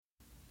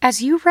As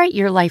you write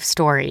your life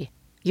story,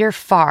 you're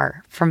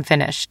far from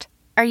finished.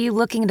 Are you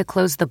looking to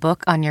close the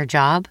book on your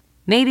job?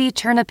 Maybe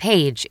turn a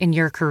page in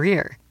your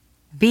career?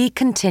 Be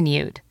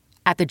continued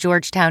at the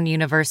Georgetown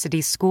University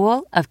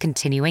School of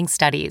Continuing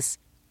Studies.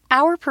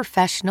 Our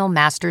professional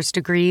master's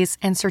degrees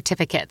and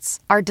certificates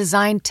are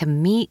designed to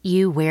meet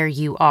you where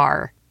you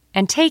are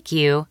and take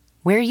you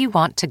where you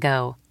want to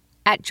go.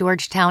 At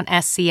Georgetown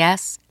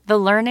SCS, the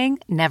learning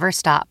never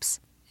stops,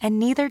 and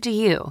neither do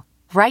you.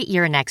 Write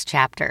your next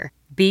chapter.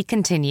 Be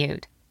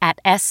continued at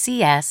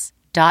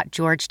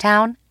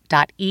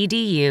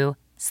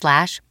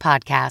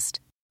scs.georgetown.edu/podcast.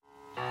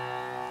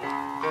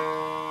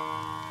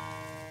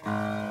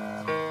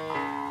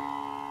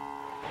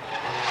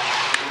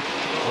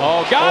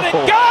 Oh, got it!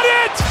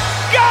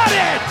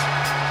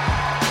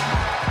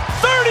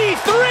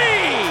 33!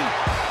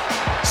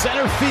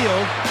 Center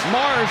field,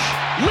 Marsh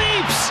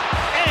leaps,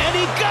 and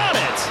he got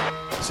it!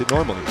 Is it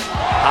normally?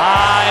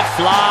 High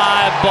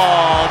fly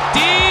ball,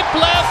 deep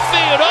left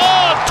field. Oh,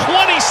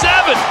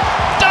 27!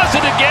 Does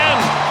it again!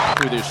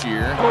 For this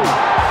year.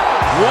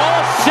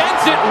 Wall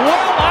sends it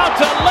well out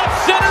to left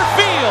center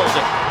field.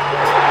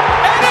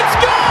 And it's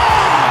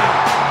gone!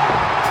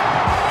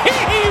 He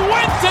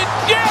went to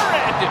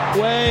Jared!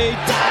 Way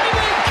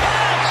diving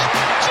catch!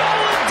 Joe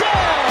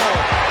Adele!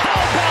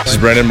 How about This is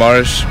Brandon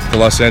Marsh, the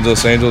Los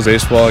Angeles Angels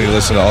Baseball. You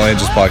listen to All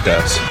Angels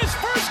Podcast. his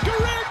first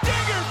career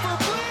digger for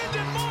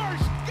Brandon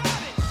Marsh? Got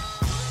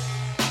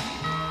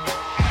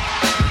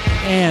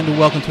it! And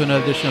welcome to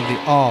another edition of the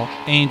All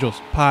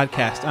Angels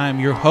Podcast. I'm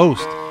your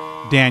host,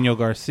 Daniel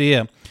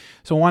Garcia.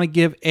 So I want to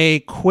give a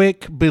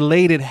quick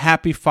belated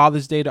happy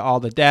Father's Day to all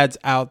the dads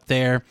out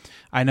there.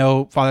 I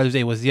know Father's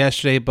Day was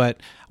yesterday, but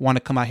I want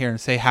to come out here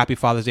and say happy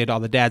Father's Day to all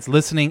the dads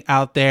listening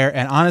out there.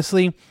 And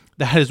honestly,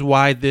 that is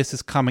why this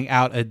is coming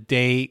out a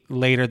day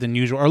later than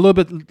usual, or a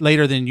little bit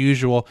later than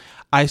usual.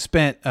 I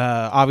spent,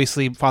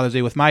 obviously, Father's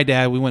Day with my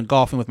dad. We went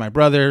golfing with my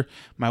brother,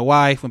 my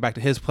wife, went back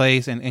to his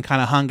place and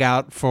kind of hung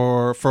out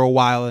for a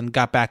while and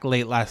got back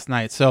late last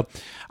night. So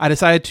I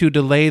decided to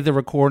delay the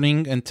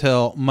recording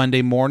until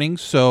Monday morning.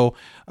 So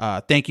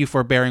thank you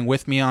for bearing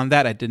with me on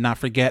that. I did not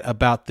forget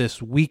about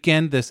this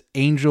weekend, this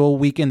Angel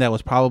weekend that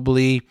was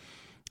probably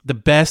the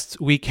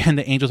best weekend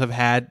the Angels have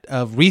had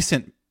of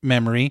recent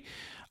memory.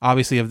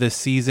 Obviously, of this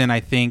season, I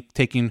think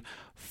taking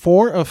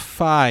 4 of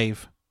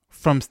 5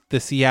 from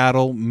the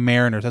Seattle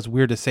Mariners. That's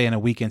weird to say in a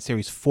weekend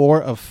series,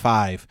 4 of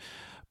 5.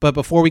 But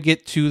before we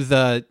get to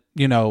the,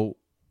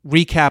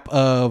 recap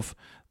of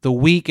the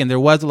week, and there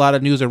was a lot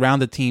of news around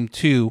the team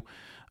too,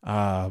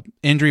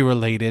 injury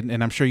related,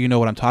 and I'm sure you know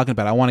what I'm talking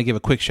about. I want to give a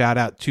quick shout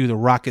out to the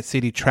Rocket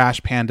City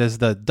Trash Pandas,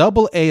 the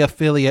AA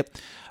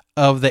affiliate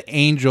of the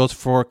Angels,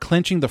 for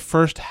clinching the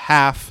first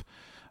half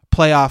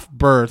playoff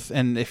berth.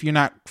 And if you're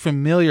not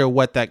familiar,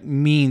 what that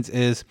means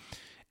is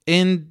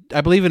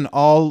I believe in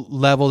all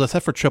levels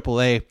except for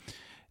AAA,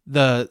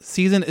 the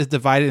season is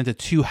divided into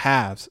 2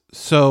 halves.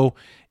 So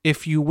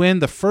if you win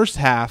the first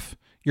half,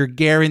 you're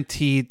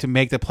guaranteed to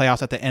make the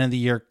playoffs at the end of the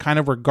year, kind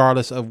of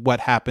regardless of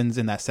what happens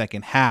in that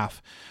second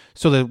half.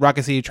 So the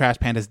Rocket City Trash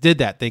Pandas did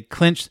that. They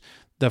clinched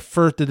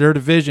their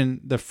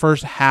division the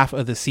first half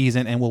of the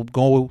season and will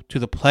go to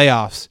the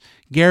playoffs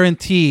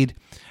guaranteed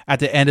at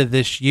the end of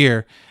this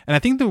year. And I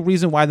think the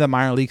reason why the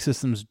minor league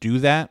systems do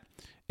that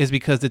is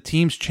because the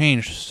teams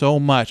change so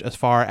much as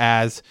far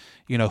as,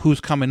 who's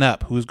coming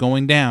up, who's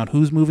going down,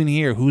 who's moving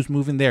here, who's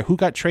moving there, who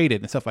got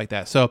traded and stuff like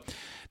that. So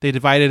they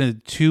divided into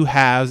 2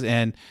 halves,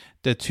 and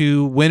the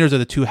 2 winners of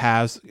the 2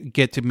 halves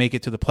get to make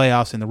it to the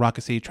playoffs, and the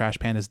Rocket City Trash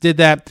Pandas did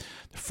that.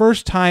 The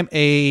first time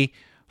a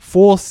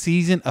full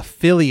season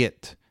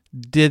affiliate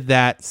did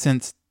that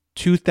since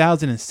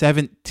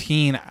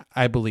 2017,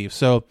 I believe.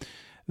 So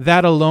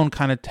that alone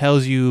kind of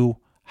tells you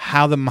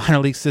how the minor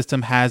league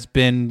system has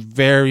been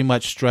very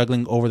much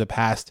struggling over the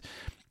past,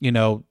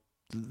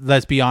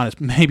 let's be honest,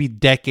 maybe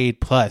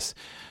decade plus.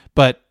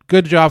 But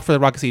good job for the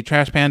Rocket City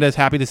Trash Pandas.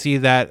 Happy to see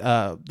that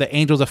the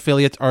Angels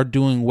affiliates are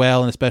doing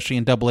well, and especially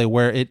in AA,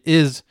 where it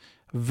is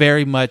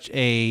very much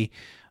a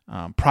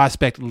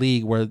prospect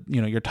league where,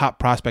 your top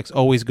prospects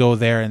always go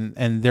there,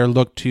 and they're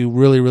looked to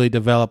really, really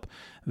develop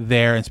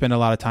there and spend a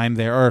lot of time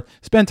there, or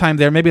spend time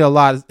there. Maybe a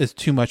lot is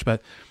too much,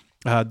 but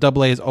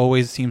AA is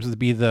always seems to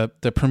be the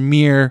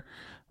premier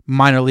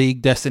minor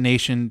league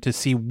destination to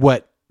see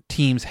what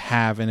teams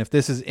have. And if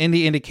this is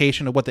any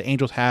indication of what the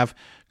Angels have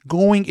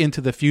going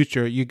into the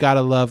future, you got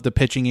to love the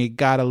pitching. You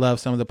got to love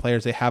some of the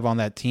players they have on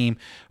that team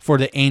for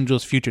the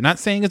Angels' future. Not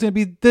saying it's going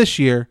to be this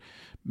year,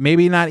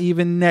 maybe not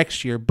even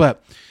next year,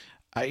 but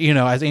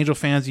as Angel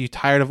fans, you're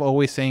tired of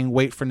always saying,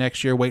 wait for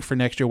next year, wait for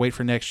next year, wait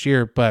for next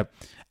year. But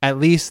at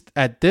least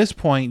at this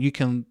point, you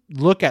can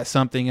look at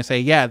something and say,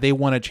 yeah, they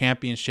won a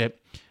championship.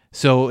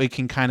 So it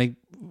can kind of,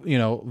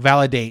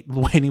 validate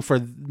waiting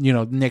for,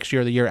 next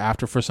year or the year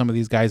after for some of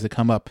these guys to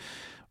come up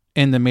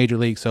in the major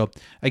league. So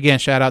again,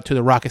 shout out to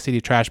the Rocket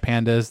City Trash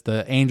Pandas,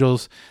 the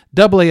Angels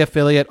AA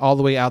affiliate all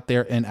the way out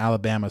there in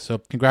Alabama. So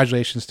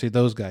congratulations to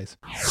those guys.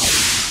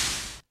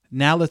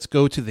 Now let's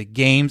go to the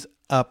games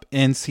up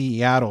in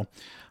Seattle.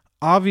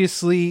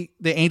 Obviously,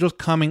 the Angels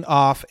coming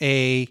off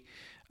a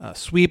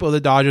sweep of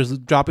the Dodgers,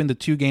 dropping the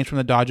 2 games from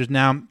the Dodgers,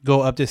 now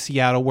go up to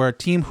Seattle, where a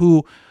team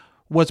who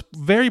was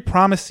very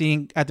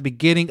promising at the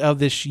beginning of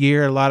this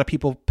year. A lot of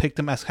people picked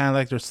them as kind of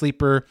like their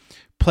sleeper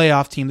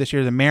playoff team this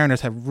year. The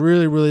Mariners have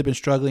really, really been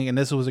struggling, and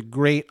this was a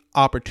great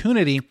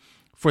opportunity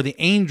for the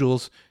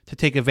Angels to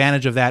take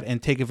advantage of that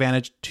and take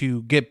advantage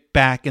to get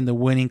back in the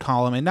winning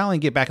column, and not only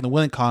get back in the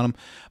winning column,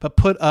 but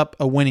put up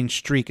a winning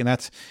streak. And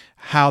that's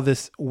how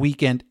this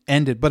weekend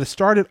ended. But it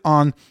started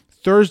on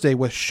Thursday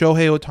with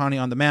Shohei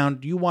Ohtani on the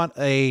mound. You want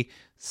a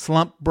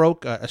slump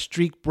broke, a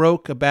streak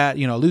broke, a bad,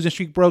 losing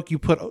streak broke, you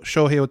put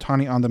Shohei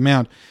Ohtani on the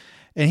mound.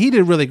 And he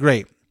did really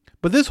great.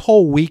 But this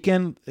whole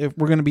weekend, if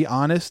we're going to be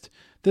honest,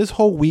 this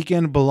whole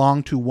weekend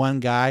belonged to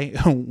one guy,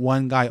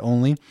 one guy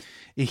only.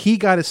 He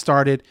got it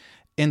started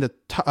in the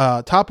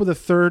top of the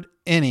 3rd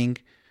inning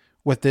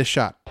with this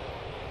shot.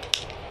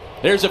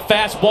 There's a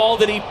fastball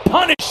that he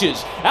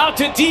punishes out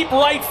to deep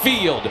right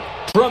field.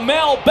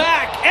 Trammell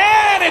back,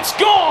 and it's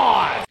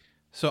gone!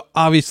 So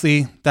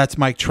obviously that's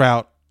Mike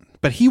Trout,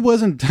 but he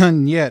wasn't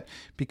done yet,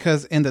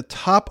 because in the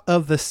top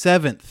of the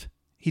 7th,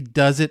 he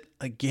does it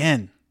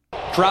again.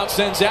 Trout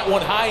sends that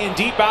one high and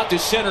deep out to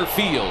center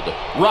field.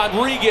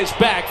 Rodriguez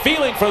back,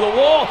 feeling for the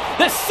wall.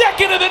 The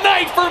second of the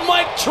night for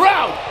Mike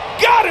Trout.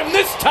 Got him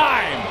this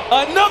time.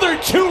 Another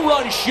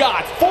 2-run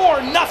shot.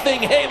 4-0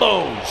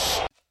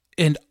 Halos.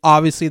 And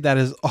obviously that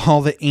is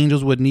all the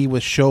Angels would need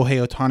with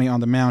Shohei Ohtani on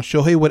the mound.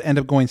 Shohei would end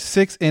up going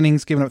 6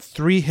 innings, giving up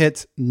 3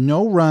 hits,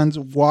 no runs,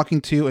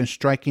 walking 2, and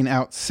striking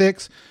out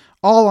 6,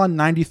 all on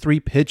 93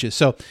 pitches.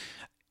 So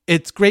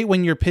it's great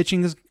when your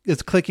pitching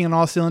is clicking on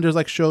all cylinders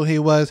like Shohei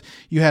was.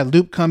 You had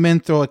Loup come in,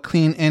 throw a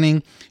clean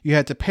inning. You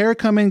had Tepera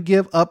come in,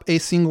 give up a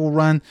single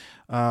run.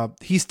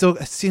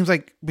 It seems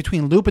like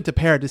between Loup and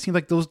Tepera, it seems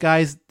like those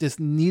guys just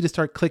need to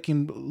start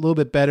clicking a little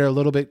bit better, a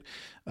little bit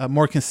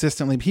more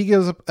consistently. He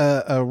gives up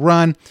a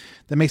run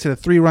that makes it a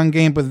 3-run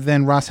game, but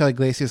then Raisel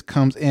Iglesias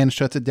comes in,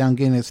 shuts it down,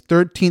 getting his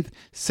 13th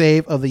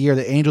save of the year.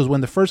 The Angels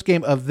win the first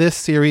game of this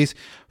series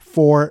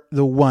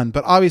 4-1.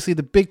 But obviously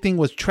the big thing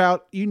was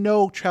Trout. You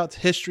know Trout's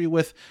history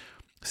with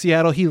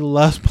Seattle. He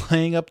loves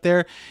playing up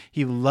there.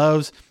 He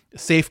loves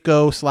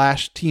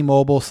Safeco /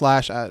 T-Mobile /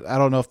 I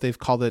don't know if they've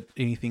called it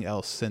anything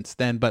else since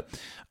then, but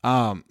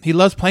he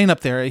loves playing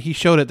up there. He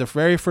showed it the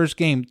very first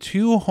game,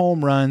 2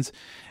 home runs,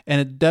 and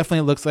it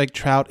definitely looks like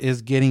Trout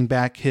is getting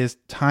back his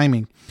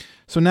timing.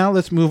 So now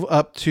let's move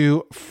up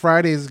to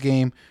Friday's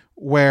game,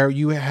 where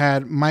you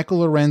had Michael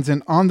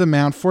Lorenzen on the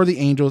mound for the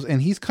Angels,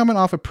 and he's coming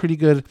off a pretty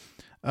good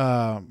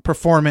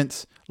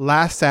performance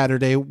last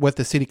Saturday with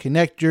the City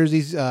Connect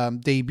jerseys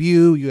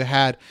debut. You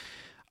had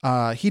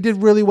he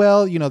did really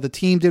well. The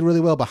team did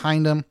really well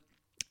behind him.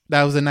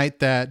 That was the night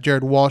that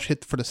Jared Walsh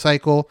hit for the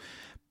cycle.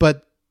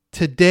 But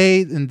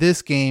today in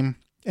this game,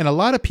 and a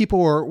lot of people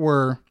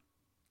were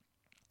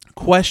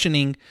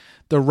questioning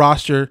the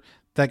roster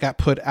that got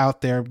put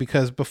out there,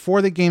 because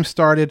before the game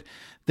started,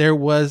 there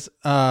was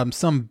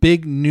some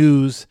big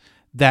news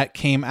that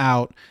came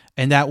out,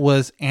 and that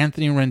was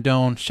Anthony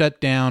Rendon shut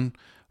down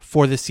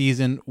for the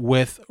season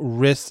with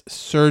wrist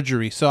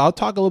surgery. So I'll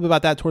talk a little bit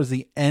about that towards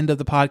the end of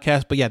the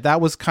podcast. But yeah,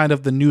 that was kind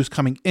of the news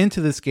coming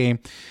into this game.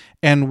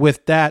 And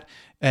with that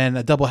and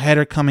a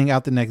doubleheader coming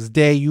out the next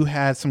day, you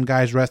had some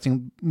guys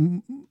resting.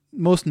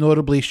 Most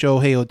notably,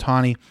 Shohei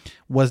Ohtani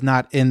was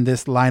not in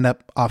this lineup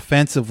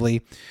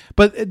offensively.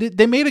 But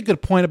they made a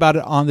good point about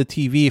it on the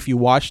TV, if you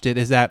watched it,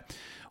 is that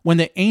when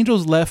the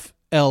Angels left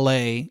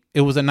LA,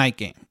 it was a night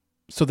game.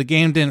 So the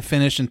game didn't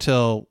finish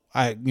until,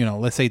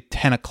 let's say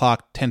 10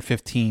 o'clock,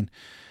 10:15.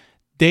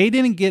 They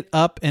didn't get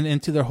up and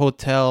into their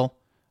hotel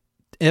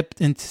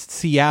in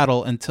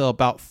Seattle until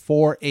about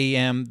 4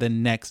 a.m. the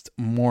next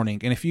morning.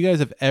 And if you guys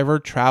have ever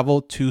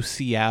traveled to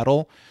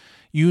Seattle,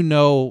 you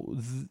know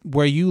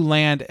where you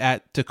land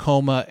at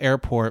Tacoma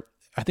Airport,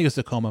 I think it's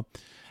Tacoma,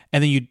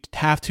 and then you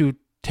have to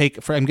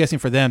I'm guessing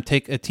for them,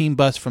 take a team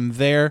bus from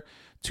there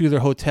to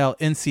their hotel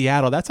in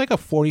Seattle. That's like a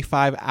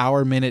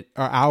 45-hour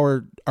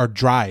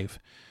drive.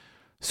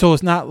 So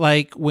it's not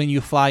like when you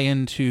fly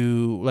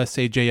into, let's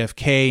say,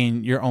 JFK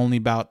and you're only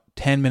about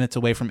 10 minutes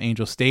away from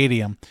Angel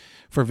Stadium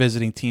for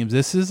visiting teams.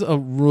 This is a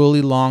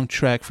really long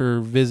trek for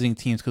visiting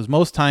teams, because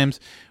most times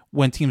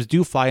when teams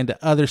do fly into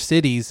other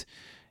cities,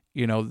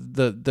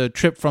 the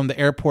trip from the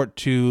airport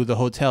to the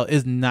hotel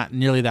is not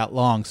nearly that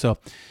long. So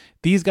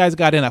these guys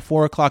got in at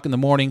 4 o'clock in the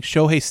morning.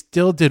 Shohei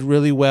still did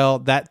really well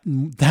that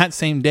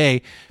same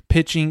day,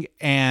 pitching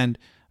and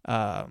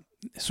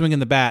swinging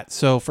the bat.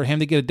 So for him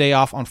to get a day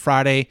off on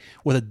Friday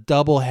with a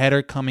double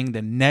header coming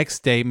the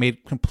next day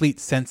made complete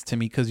sense to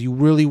me, because you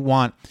really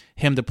want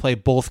him to play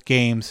both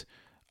games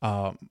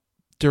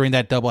during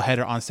that double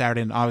header on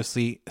Saturday, and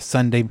obviously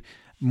Sunday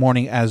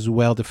morning as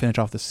well to finish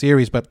off the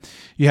series. But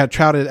you had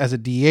Trout as a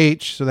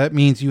DH, so that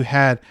means you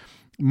had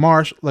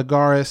Marsh,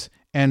 Lagares,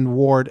 and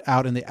Ward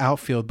out in the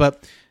outfield.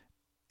 But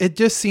it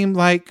just seemed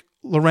like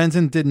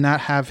Lorenzen did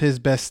not have his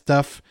best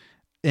stuff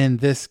in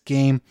this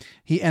game.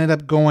 He ended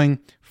up going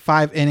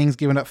 5 innings,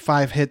 giving up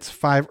 5 hits,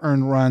 5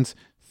 earned runs,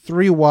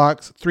 3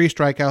 walks, 3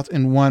 strikeouts,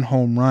 and 1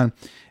 home run.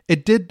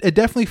 It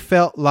definitely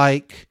felt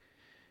like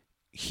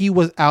he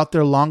was out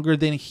there longer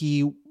than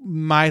he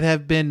might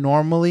have been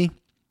normally,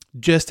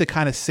 just to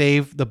kind of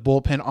save the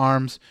bullpen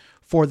arms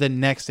for the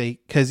next day.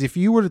 Because if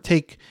you were to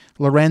take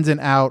Lorenzen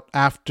out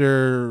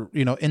after,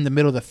 in the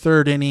middle of the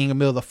 3rd inning, the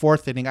middle of the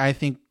 4th inning, I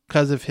think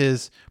because of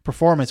his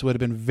performance would have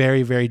been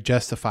very, very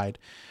justified.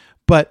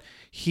 But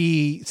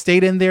he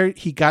stayed in there.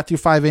 He got through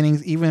 5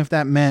 innings, even if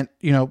that meant,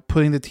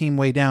 putting the team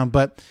way down.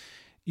 But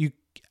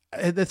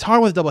it's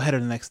hard with a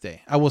doubleheader the next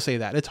day. I will say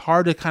that. It's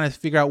hard to kind of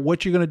figure out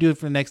what you're going to do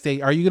for the next day.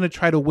 Are you going to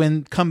try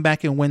to come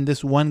back and win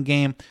this one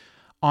game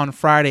on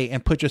Friday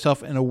and put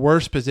yourself in a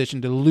worse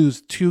position to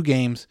lose 2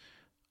 games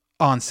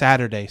on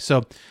Saturday?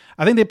 So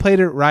I think they played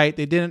it right.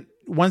 They didn't,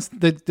 once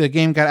the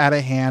game got out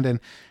of hand,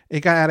 and it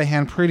got out of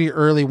hand pretty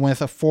early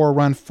with a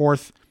 4-run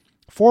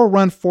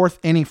fourth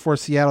inning for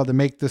Seattle to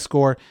make the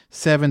score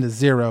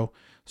 7-0.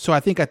 So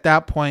I think at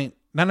that point,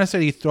 not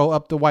necessarily throw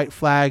up the white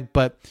flag,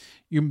 but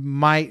you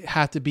might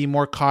have to be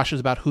more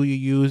cautious about who you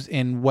use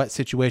in what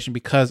situation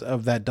because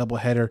of that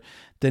doubleheader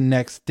the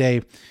next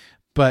day.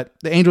 But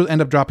the Angels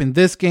end up dropping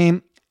this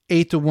game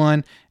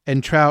 8-1,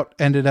 and Trout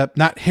ended up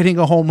not hitting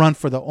a home run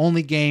for the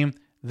only game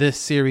this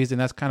series.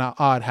 And that's kind of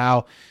odd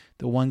how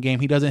the one game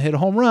he doesn't hit a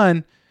home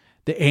run,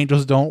 the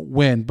Angels don't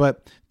win.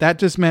 But that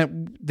just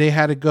meant they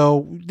had to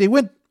go. They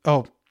went,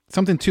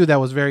 something too that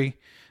was very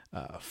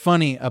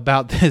funny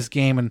about this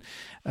game. And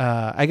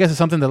I guess it's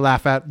something to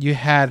laugh at. You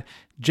had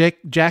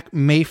Jack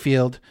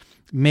Mayfield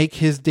make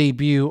his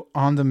debut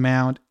on the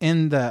mound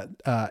in the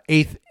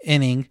 8th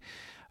inning,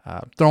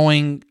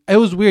 throwing. It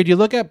was weird. You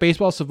look at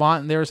Baseball Savant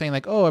and they were saying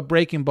like, a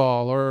breaking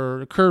ball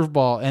or a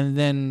curveball, and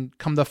then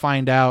come to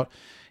find out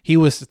he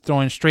was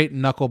throwing straight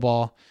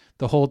knuckleball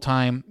the whole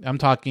time. I'm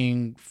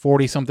talking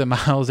 40 something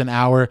miles an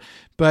hour,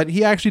 but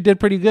he actually did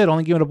pretty good,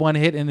 only giving up 1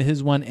 hit in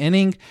his 1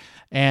 inning.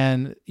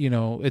 And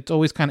it's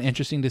always kind of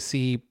interesting to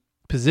see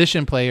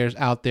position players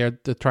out there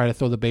to try to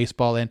throw the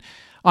baseball. And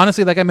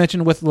honestly, like I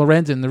mentioned with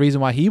Lorenzen, the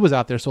reason why he was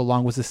out there so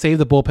long was to save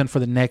the bullpen for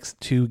the next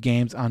 2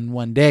 games on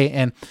one day.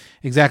 And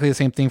exactly the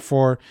same thing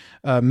for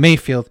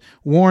Mayfield.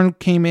 Warren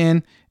came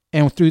in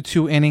and threw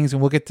 2 innings,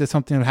 and we'll get to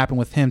something that happened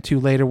with him too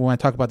later when I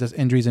talk about this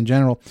injuries in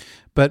general.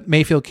 But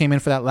Mayfield came in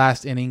for that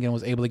last inning and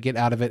was able to get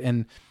out of it,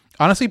 and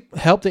honestly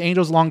helped the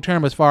Angels long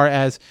term as far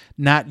as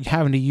not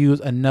having to use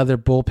another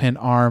bullpen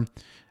arm,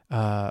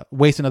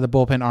 waste another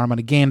bullpen arm on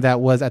a game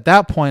that was at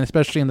that point,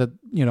 especially in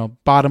the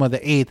bottom of the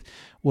 8th,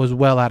 was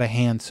well out of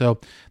hand. So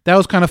that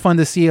was kind of fun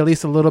to see, at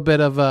least a little bit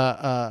of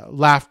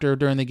laughter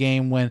during the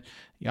game when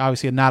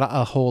obviously not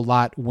a whole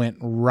lot went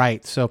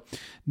right. So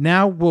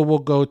now we'll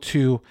go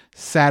to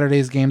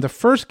Saturday's game. The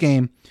first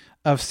game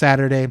of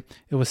Saturday,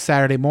 it was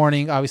Saturday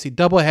morning, obviously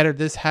doubleheader.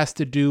 This has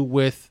to do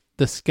with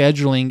the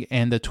scheduling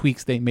and the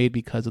tweaks they made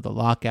because of the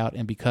lockout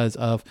and because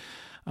of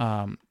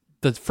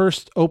the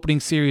first opening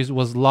series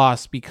was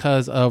lost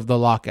because of the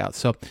lockout.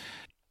 So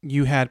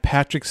you had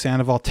Patrick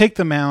Sandoval take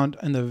the mound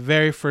in the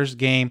very first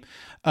game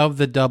of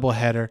the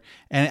doubleheader,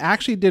 and it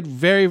actually did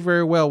very,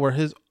 very well, where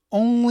his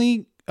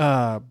only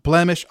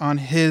blemish on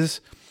his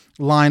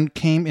line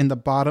came in the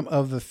bottom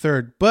of the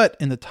 3rd. But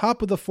in the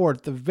top of the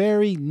 4th, the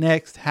very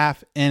next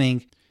half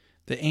inning,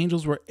 the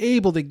Angels were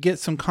able to get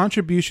some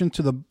contribution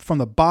from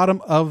the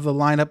bottom of the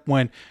lineup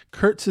when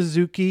Kurt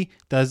Suzuki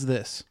does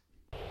this.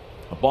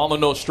 A ball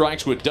and no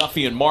strikes with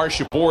Duffy and Marsh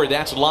aboard.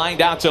 That's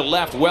lined out to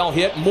left. Well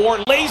hit. Moore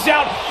lays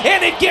out,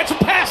 and it gets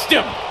past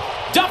him.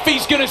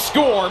 Duffy's going to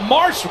score.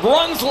 Marsh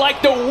runs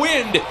like the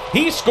wind.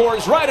 He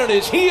scores right on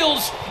his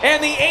heels,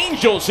 and the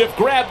Angels have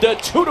grabbed a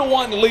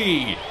 2-1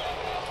 lead.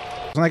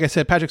 Like I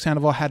said, Patrick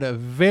Sandoval had a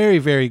very,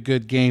 very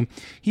good game.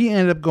 He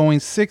ended up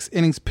going 6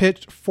 innings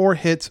pitched, 4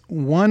 hits,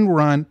 1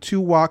 run, 2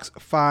 walks,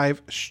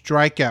 5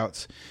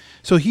 strikeouts.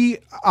 So he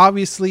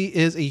obviously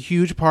is a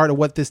huge part of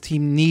what this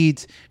team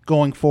needs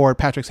going forward,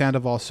 Patrick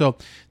Sandoval. So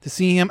to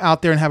see him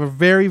out there and have a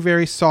very,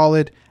 very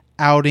solid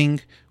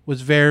outing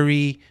was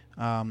very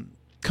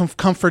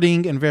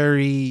comforting and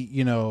very,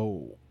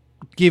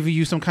 give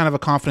you some kind of a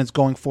confidence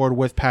going forward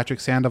with Patrick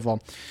Sandoval.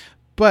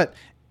 But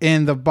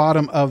in the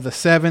bottom of the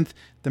 7th,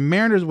 the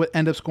Mariners would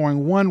end up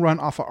scoring 1 run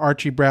off of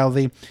Archie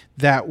Bradley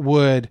that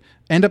would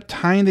end up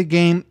tying the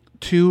game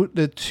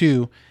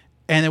 2-2,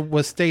 and it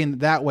was staying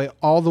that way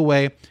all the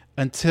way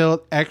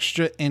until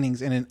extra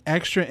innings. And in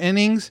extra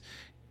innings,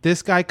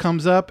 this guy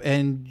comes up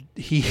and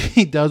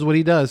he does what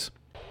he does.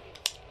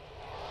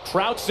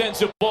 Trout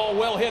sends a ball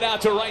well hit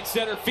out to right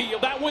center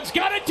field. That one's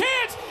got a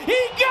chance. He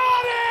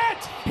got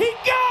it! He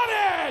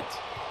got it!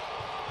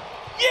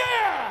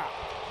 Yeah!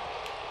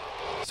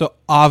 So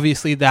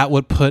obviously that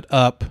would put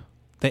up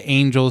the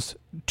Angels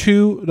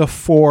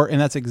 2-4, and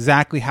that's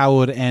exactly how it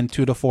would end.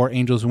 2-4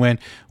 Angels win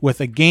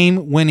with a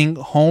game-winning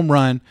home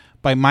run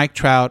by Mike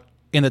Trout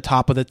in the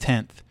top of the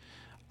 10th.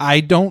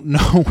 I don't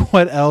know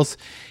what else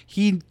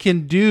he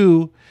can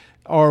do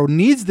or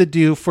needs to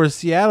do for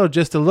Seattle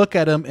just to look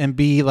at him and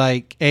be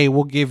like, hey,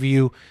 we'll give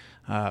you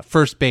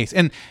first base.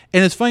 And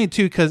it's funny,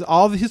 too, because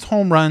all of his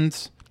home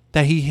runs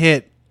that he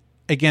hit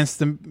against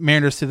the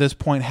Mariners to this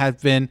point have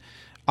been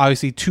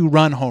obviously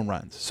 2-run home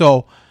runs.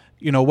 So,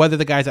 whether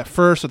the guy's at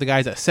first or the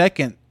guy's at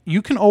second,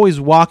 you can always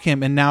walk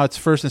him, and now it's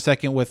first and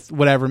second with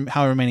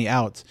however many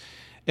outs.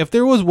 If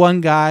there was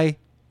one guy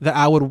that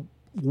I would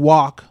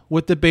walk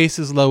with the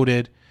bases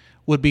loaded,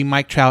 would be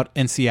Mike Trout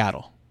in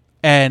Seattle.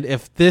 And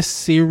if this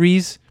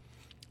series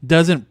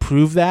doesn't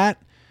prove that,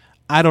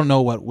 I don't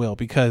know what will,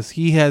 because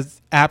he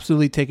has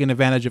absolutely taken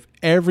advantage of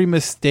every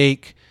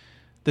mistake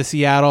the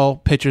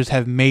Seattle pitchers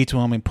have made to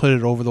him and put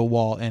it over the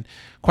wall. And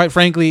quite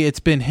frankly,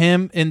 it's been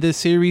him in this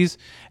series,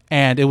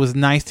 and it was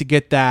nice to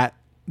get that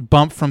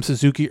bump from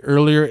Suzuki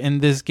earlier in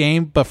this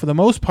game. But for the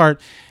most part,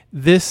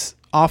 this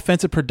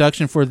offensive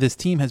production for this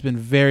team has been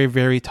very,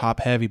 very top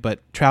heavy. But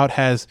Trout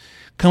has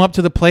come up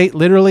to the plate,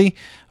 literally,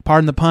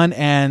 pardon the pun,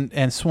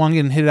 and swung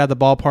and hit it out of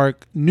the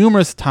ballpark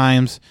numerous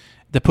times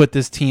to put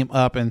this team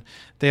up. And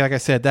they, like I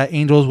said, that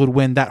Angels would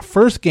win that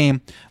first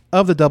game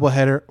of the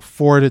doubleheader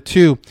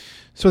 4-2.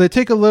 So they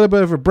take a little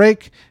bit of a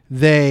break.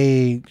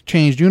 They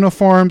changed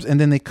uniforms, and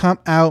then they come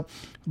out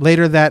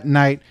later that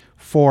night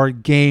for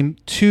game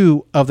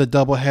 2 of the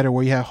doubleheader,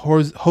 where you have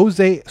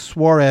Jose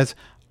Suarez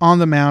on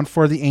the mound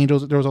for the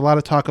Angels. There was a lot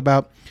of talk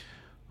about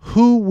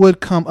who would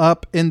come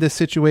up in this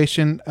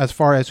situation, as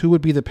far as who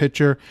would be the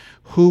pitcher,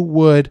 who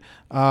would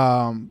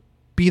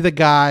be the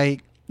guy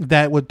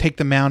that would take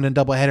the mound in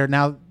doubleheader.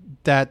 Now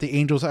that the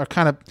Angels are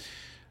kind of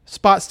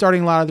spot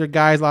starting a lot of their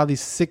guys, a lot of these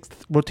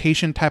sixth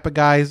rotation type of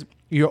guys,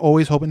 you're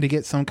always hoping to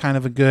get some kind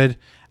of a good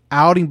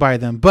outing by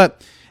them.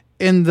 But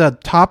in the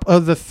top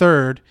of the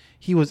third,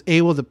 he was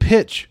able to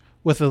pitch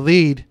with a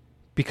lead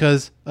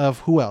because of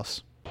who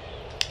else?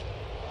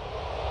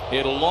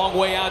 Hit a long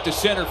way out to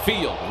center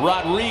field.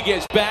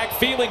 Rodriguez back,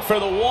 feeling for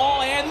the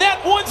wall, and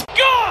that one's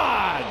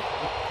gone!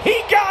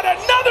 He got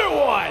another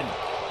one!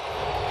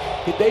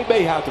 They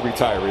may have to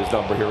retire his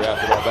number here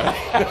after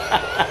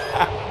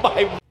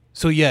that.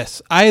 So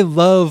yes, I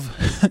love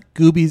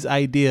Gooby's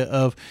idea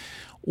of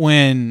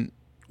when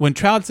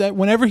Trout's at,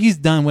 whenever he's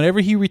done, whenever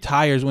he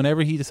retires,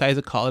 whenever he decides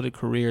to call it a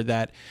career,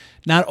 that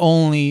not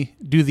only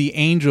do the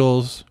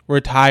Angels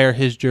retire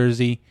his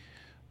jersey,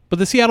 but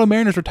the Seattle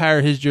Mariners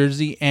retire his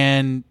jersey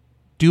and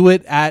do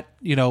it at,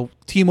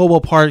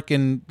 T-Mobile Park,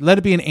 and let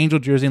it be an Angel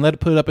jersey and let it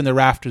put it up in the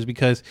rafters,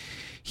 because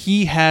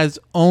he has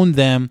owned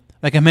them.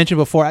 Like I mentioned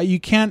before, you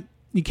can't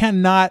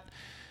not.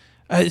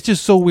 It's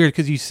just so weird,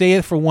 because you say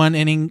it for one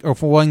inning or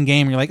for one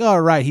game, and you're like, oh,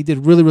 right, he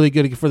did really, really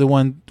good for the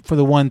one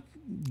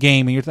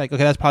game, and you're like,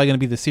 okay, that's probably going to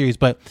be the series.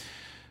 But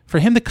for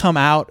him to come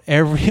out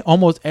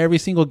almost every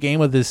single game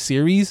of this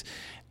series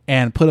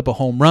and put up a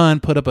home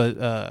run, put up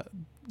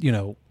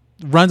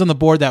runs on the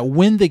board that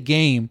win the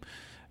game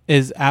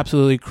is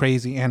absolutely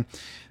crazy. And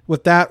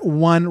with that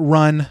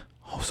 1-run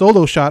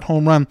solo shot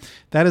home run,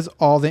 that is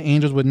all the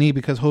Angels would need,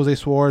 because Jose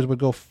Suarez would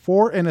go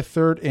 4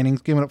 1/3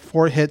 innings, giving up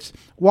 4 hits,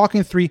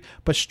 walking 3,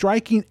 but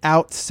striking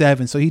out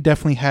 7. So he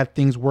definitely had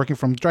things working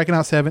from striking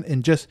out 7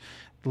 in just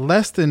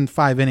less than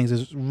 5 innings.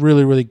 Is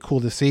really, really cool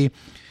to see.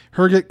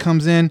 Herget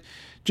comes in.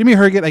 Jimmy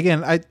Herget,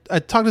 again, I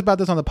talked about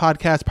this on the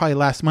podcast probably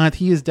last month.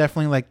 He is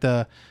definitely like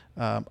the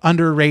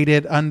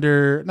underrated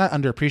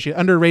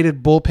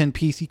bullpen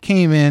piece. He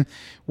came in,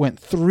 went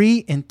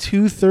 3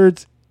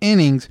 2/3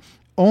 innings,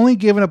 only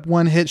giving up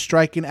 1 hit,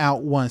 striking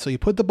out 1. So you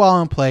put the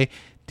ball in play,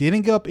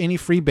 didn't give up any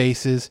free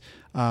bases.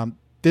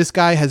 This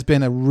guy has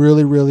been a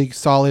really, really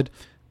solid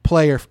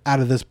player out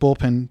of this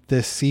bullpen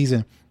this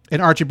season.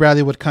 And Archie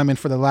Bradley would come in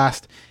for the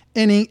last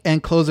inning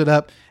and close it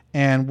up,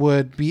 and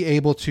would be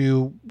able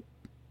to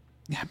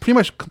pretty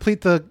much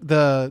complete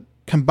the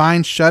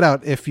combined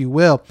shutout, if you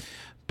will.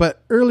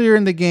 But earlier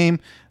in the game,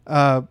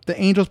 the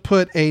Angels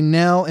put a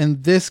nail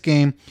in this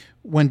game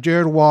when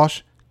Jared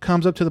Walsh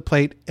comes up to the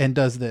plate and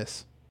does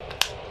this.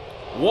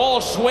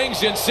 Walsh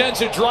swings and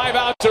sends a drive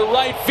out to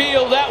right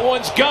field. That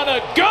one's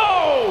gonna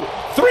go!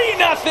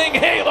 3-0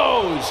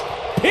 Halos!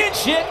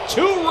 Pinch hit,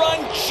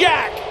 2-run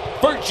jack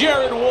for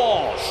Jared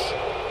Walsh.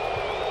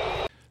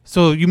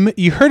 So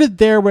you heard it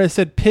there where it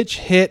said pitch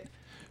hit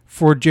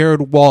for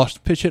Jared Walsh,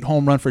 pitch hit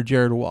home run for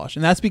Jared Walsh.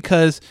 And that's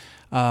because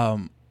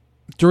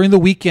during the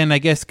weekend, I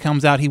guess,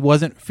 comes out he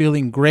wasn't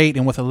feeling great,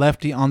 and with a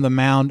lefty on the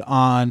mound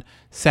on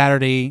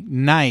Saturday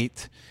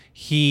night,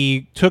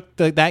 he took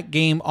that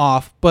game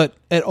off, but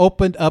it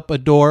opened up a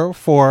door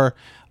for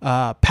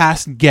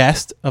past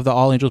guest of the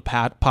All Angels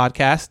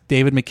podcast,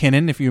 David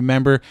McKinnon. If you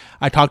remember,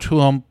 I talked to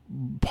him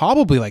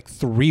probably like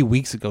 3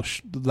 weeks ago,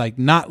 like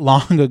not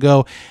long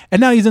ago, and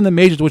now he's in the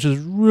majors, which is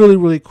really,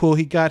 really cool.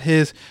 He got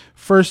his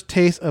first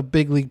taste of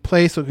big league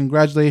play, so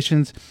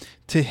congratulations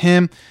to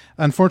him.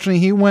 Unfortunately,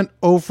 he went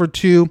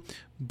 0-2,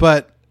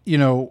 but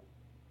it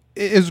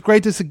was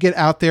great just to get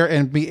out there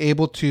and be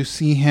able to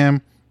see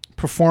him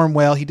perform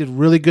well. He did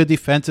really good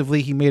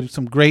defensively. He made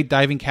some great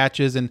diving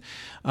catches and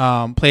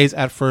plays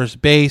at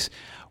first base.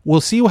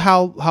 We'll see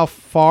how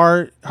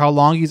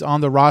long he's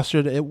on the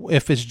roster,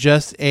 if it's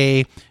just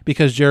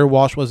because Jared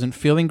Walsh wasn't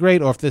feeling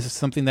great, or if this is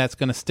something that's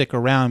going to stick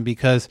around,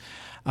 because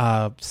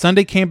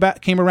Sunday came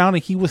around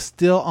and he was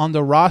still on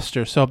the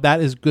roster. So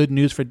that is good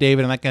news for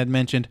David. And like I had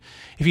mentioned,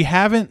 if you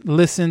haven't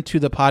listened to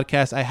the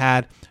podcast I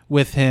had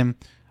with him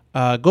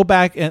Go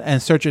back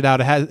and search it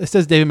out. It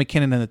says David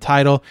McKinnon in the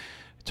title.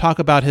 Talk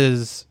about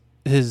his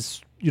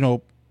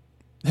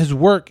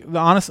work, the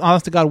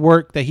honest to God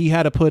work that he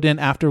had to put in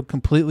after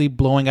completely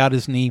blowing out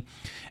his knee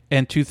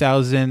in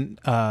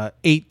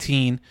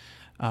 2018,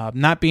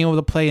 not being able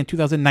to play in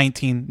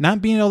 2019,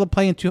 not being able to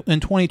play in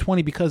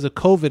 2020 because of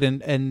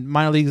COVID and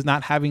minor leagues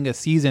not having a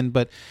season.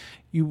 But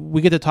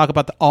we get to talk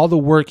about all the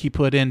work he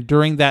put in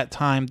during that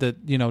time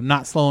that,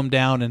 not slow him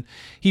down. And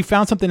he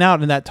found something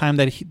out in that time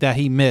that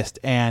he missed.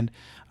 And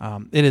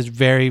it is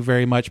very,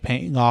 very much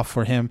paying off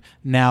for him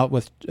now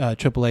with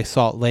AAA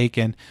Salt Lake,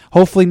 and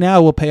hopefully now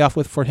it will pay off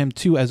for him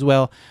too as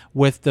well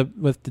with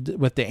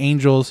the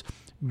Angels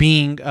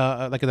being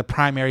like the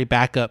primary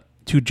backup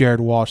to Jared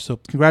Walsh. So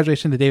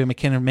congratulations to David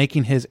McKinnon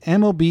making his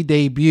MLB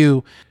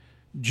debut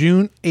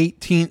June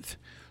 18th,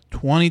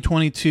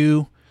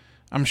 2022.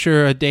 I'm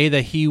sure a day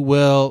that he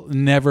will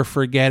never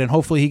forget, and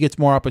hopefully he gets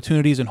more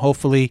opportunities, and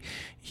hopefully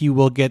he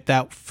will get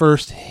that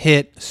first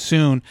hit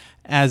soon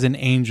as an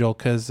Angel,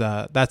 because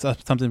that's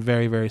something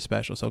very, very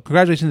special. So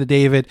congratulations to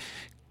David.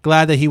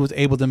 Glad that he was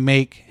able to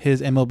make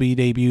his MLB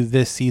debut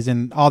this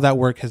season. All that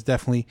work has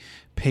definitely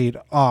paid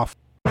off.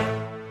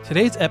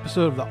 Today's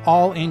episode of the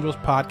All Angels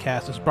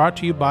podcast is brought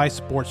to you by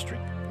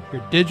SportsDrink,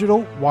 your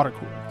digital water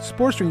cooler.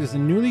 SportsDrink is a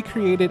newly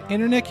created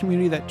internet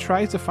community that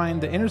tries to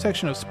find the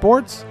intersection of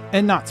sports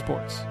and not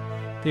sports.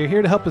 They are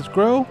here to help us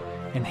grow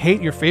and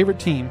hate your favorite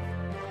team.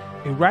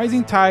 A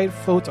rising tide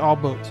floats all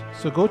boats,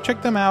 so go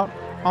check them out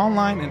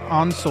online and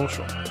on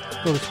social.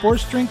 Go to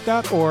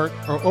sportsdrink.org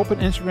or open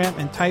Instagram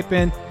and type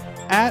in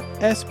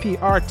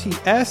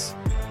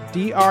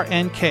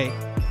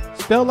 @SPRTSDRNK.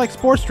 Spelled like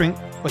sports drink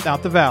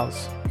without the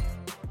vowels.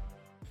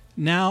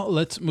 Now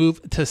let's move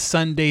to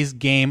Sunday's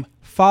game,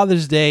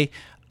 Father's Day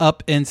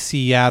up in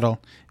Seattle.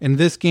 In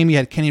this game, you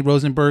had Kenny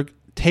Rosenberg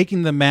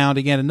taking the mound.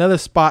 Again, another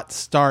spot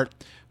start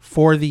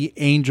for the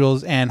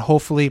Angels, and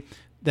hopefully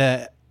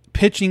the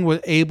pitching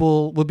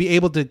will be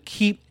able to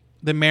keep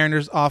the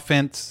Mariners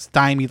offense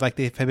stymied like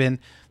they've been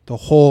the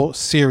whole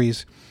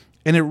series.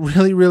 And it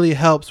really, really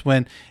helps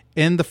when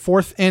in the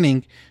fourth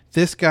inning,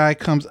 this guy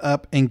comes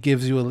up and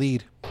gives you a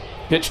lead.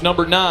 Pitch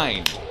number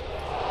 9.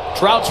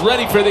 Trout's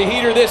ready for the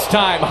heater this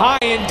time. High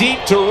and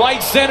deep to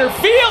right center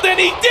field, and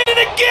he did it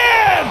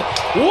again!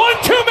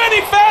 One too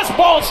many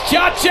fastballs,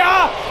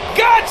 Cha-Cha!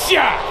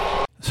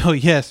 Gotcha! So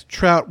yes,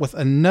 Trout with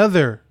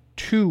another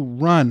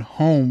 2-run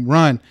home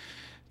run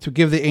to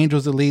give the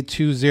Angels the lead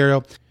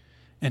 2-0.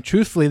 And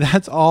truthfully,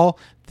 that's all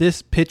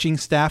this pitching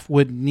staff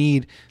would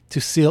need to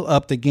seal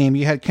up the game.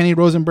 You had Kenny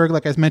Rosenberg,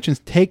 like I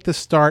mentioned, take the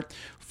start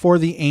for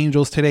the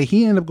Angels today.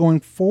 He ended up going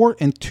 4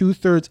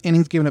 2/3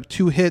 innings, giving up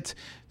 2 hits,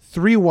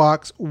 3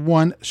 walks,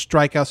 1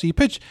 strikeout. So you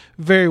pitch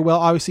very well.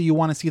 Obviously, you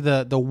want to see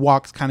the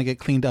walks kind of get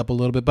cleaned up a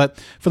little bit. But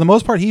for the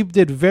most part, he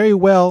did very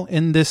well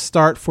in this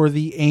start for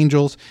the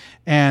Angels.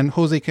 And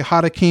Jose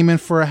Quijada came in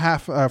for a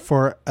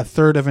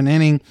third of an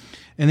inning.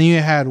 And then you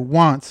had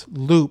Wantz,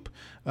 Loop,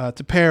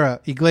 Tepera,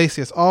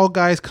 Iglesias, all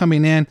guys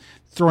coming in,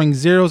 throwing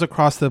zeros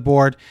across the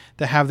board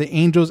to have the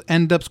Angels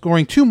end up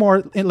scoring 2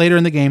 more later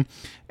in the game,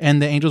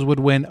 and the Angels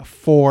would win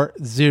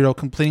 4-0,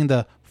 completing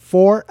the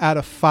 4 out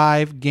of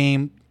 5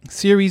 game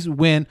series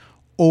win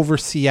over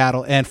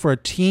Seattle. And for a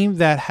team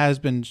that has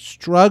been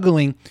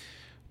struggling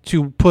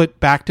to put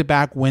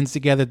back-to-back wins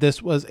together,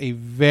 this was a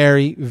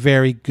very,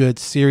 very good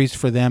series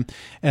for them,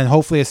 and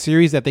hopefully a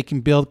series that they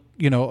can build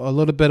a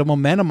little bit of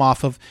momentum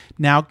off of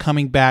now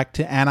coming back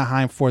to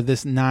Anaheim for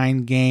this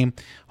 9-game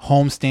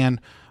homestand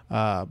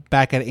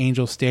back at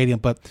Angel Stadium.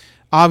 But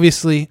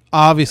obviously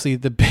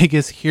the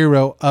biggest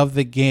hero of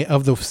the game,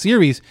 of the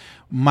series,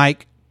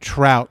 Mike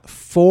Trout,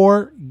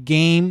 4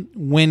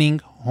 game-winning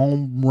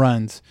home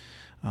runs.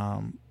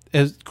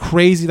 It's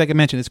crazy, like I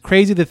mentioned. It's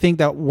crazy to think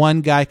that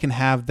one guy can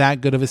have that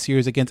good of a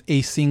series against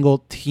a single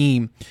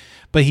team.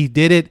 But he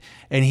did it,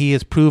 and he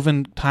has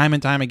proven time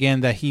and time again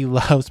that he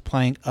loves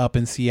playing up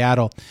in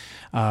Seattle.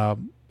 I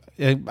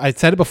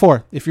said it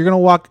before. If you're going to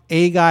walk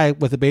a guy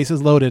with the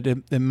bases loaded,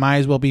 it might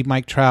as well be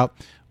Mike Trout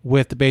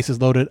with the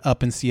bases loaded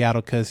up in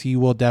Seattle, because he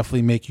will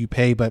definitely make you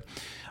pay. But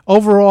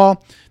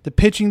overall, the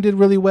pitching did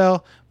really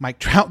well. Mike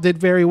Trout did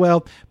very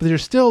well. But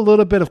there's still a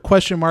little bit of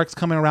question marks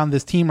coming around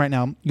this team right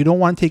now. You don't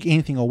want to take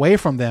anything away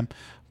from them.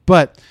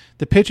 But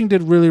the pitching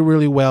did really,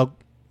 really well.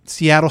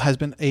 Seattle has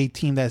been a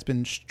team that has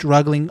been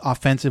struggling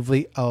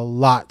offensively a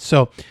lot.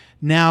 So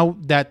now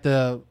that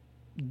the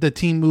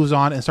team moves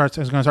on and is going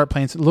to start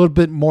playing a little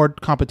bit more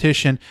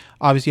competition,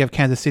 obviously you have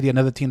Kansas City,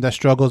 another team that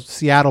struggles.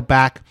 Seattle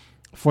back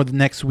for the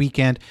next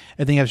weekend,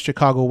 and then you have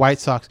Chicago White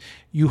Sox.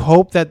 You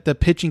hope that the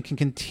pitching can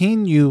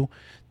continue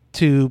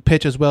to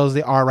pitch as well as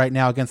they are right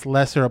now against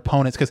lesser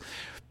opponents, because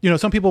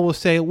some people will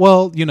say,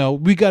 well,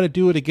 we got to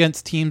do it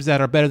against teams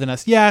that are better than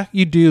us. Yeah,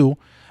 you do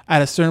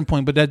at a certain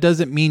point, but that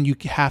doesn't mean you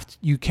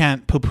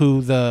can't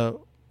poo-poo the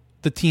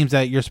teams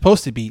that you're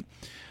supposed to beat.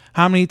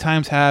 How many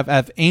times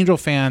have Angel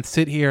fans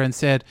sit here and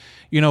said,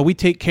 we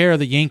take care of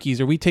the Yankees,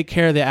 or we take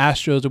care of the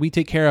Astros, or we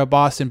take care of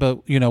Boston,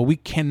 but we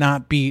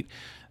cannot beat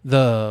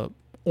the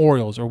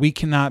Orioles, or we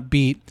cannot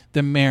beat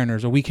the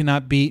Mariners, or we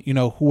cannot beat,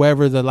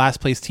 whoever the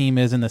last place team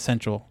is in the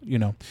Central,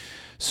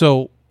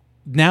 So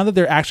now that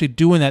they're actually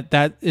doing that,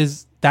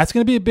 that's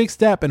going to be a big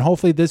step, and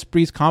hopefully this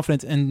breeds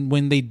confidence. And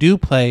when they do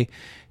play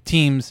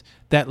teams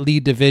that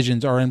lead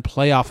divisions or in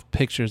playoff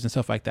pictures and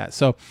stuff like that.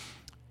 So,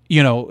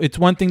 it's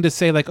one thing to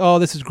say like, oh,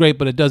 this is great,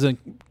 but it doesn't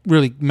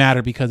really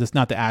matter because it's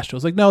not the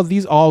Astros. Like, no,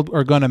 these all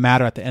are going to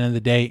matter at the end of the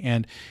day.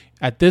 And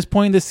at this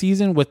point in the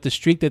season, with the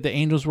streak that the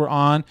Angels were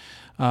on,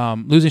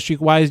 losing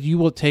streak wise, you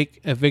will take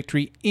a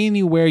victory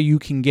anywhere you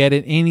can get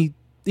it, any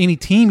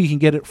team you can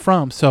get it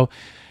from. So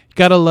you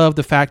got to love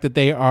the fact that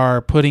they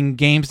are putting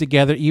games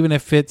together, even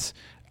if it's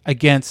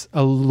against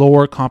a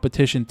lower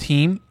competition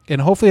team.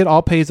 And hopefully it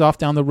all pays off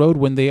down the road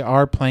when they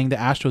are playing the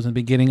Astros in the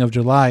beginning of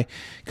July,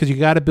 because you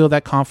got to build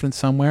that confidence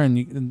somewhere.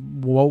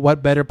 And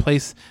what better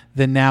place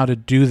than now to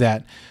do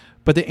that?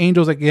 But the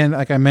Angels, again,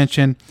 like I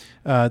mentioned,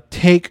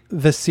 take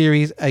the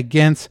series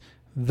against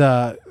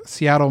the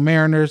Seattle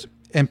Mariners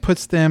and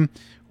puts them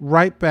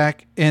right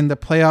back in the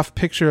playoff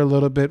picture a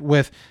little bit,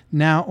 with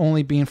now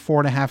only being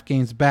 4.5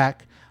 games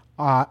back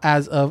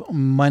as of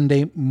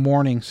Monday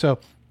morning. So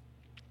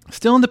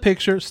still in the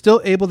picture,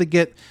 still able to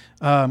get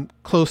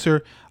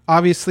closer.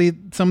 Obviously,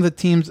 some of the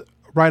teams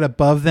right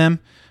above them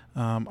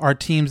are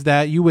teams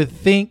that you would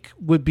think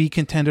would be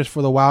contenders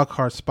for the wild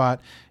card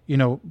spot.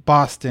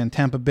 Boston,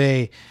 Tampa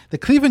Bay. The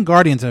Cleveland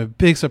Guardians are a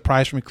big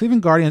surprise for me.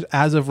 Cleveland Guardians,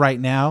 as of right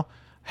now,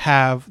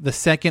 have the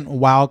second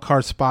wild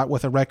card spot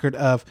with a record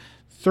of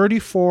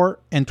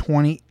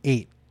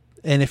 34-28.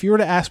 And if you were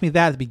to ask me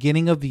that at the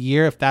beginning of the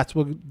year, if that's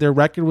what their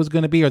record was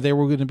going to be, or they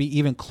were going to be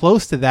even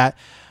close to that,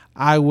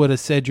 I would have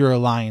said you're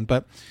lying.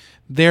 But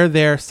they're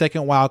their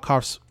second wild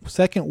card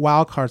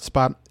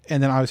spot,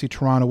 and then obviously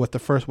Toronto with the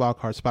first wild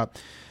card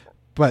spot.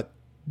 But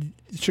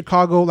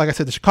Chicago, like I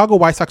said, the Chicago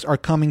White Sox are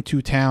coming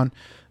to town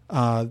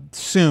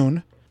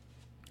soon,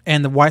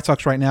 and the White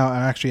Sox right now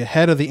are actually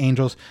ahead of the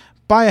Angels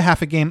by a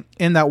half a game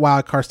in that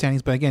wild card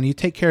standings. But again, you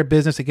take care of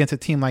business against a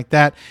team like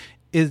that,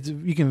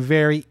 you can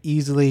very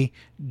easily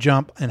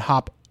jump and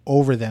hop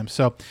over them.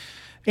 So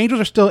Angels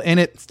are still in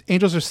it.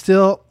 Angels are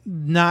still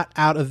not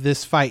out of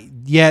this fight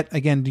yet.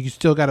 Again, you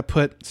still got to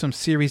put some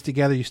series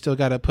together. You still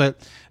got to put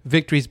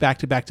victories back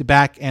to back to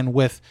back. And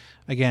with,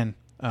 again,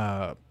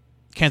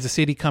 Kansas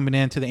City coming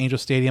into the Angel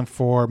Stadium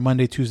for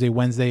Monday, Tuesday,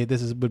 Wednesday,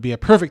 would be a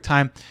perfect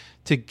time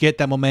to get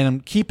that momentum,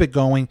 keep it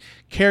going,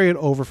 carry it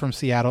over from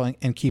Seattle,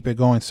 and keep it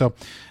going. So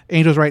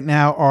Angels right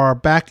now are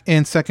back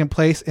in second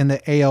place in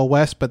the AL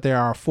West, but there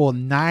are a full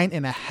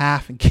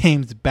 9.5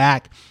 games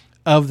back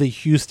of the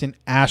Houston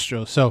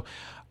Astros. So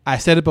I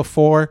said it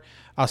before,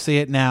 I'll say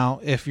it now.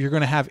 If you're going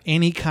to have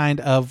any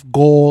kind of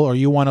goal, or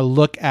you want to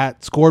look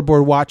at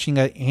scoreboard watching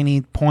at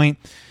any point,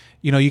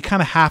 you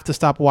kind of have to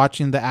stop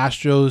watching the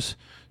Astros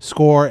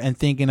score and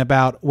thinking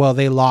about, well,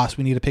 they lost,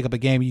 we need to pick up a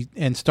game,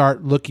 and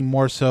start looking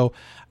more so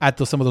at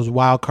some of those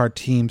wild card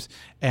teams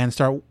and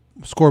start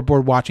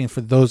scoreboard watching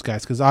for those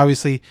guys, because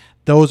obviously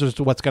those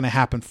are what's going to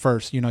happen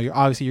first. You're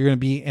going to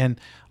be in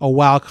a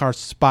wild card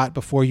spot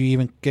before you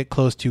even get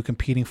close to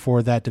competing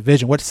for that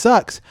division. What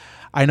sucks,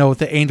 I know with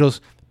the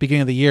Angels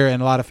beginning of the year, and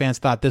a lot of fans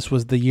thought this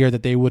was the year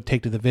that they would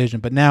take the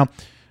division, but now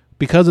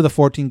because of the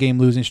 14-game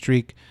losing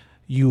streak,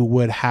 you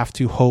would have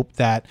to hope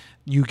that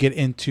you get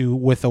into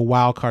with a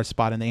wild card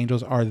spot, and the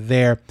Angels are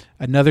there.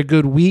 Another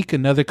good week,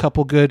 another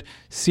couple good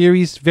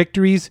series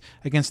victories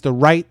against the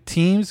right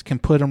teams can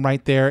put them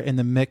right there in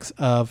the mix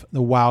of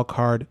the wild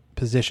card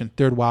position,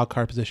 third wild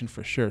card position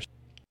for sure.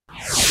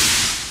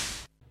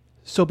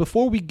 So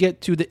before we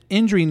get to the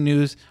injury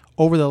news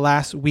over the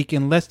last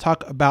weekend, let's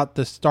talk about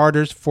the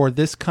starters for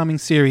this coming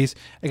series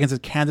against the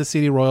Kansas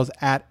City Royals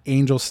at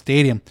Angel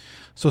Stadium.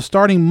 So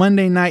starting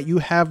Monday night, you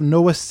have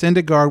Noah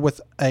Syndergaard with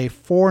a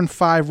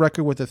 4-5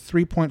 record with a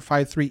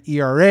 3.53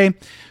 ERA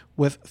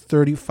with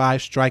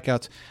 35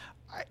 strikeouts.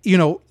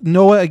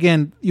 Noah,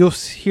 again, you'll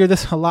hear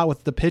this a lot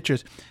with the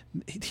pitchers.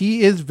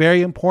 He is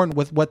very important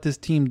with what this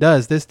team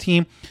does. This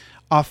team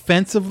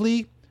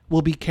offensively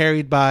will be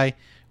carried by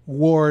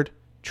Ward,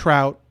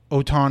 Trout,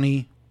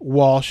 Ohtani,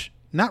 Walsh,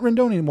 not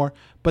Rendon anymore,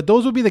 but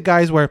those will be the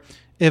guys where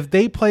if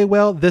they play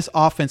well, this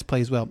offense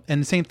plays well.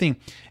 And the same thing,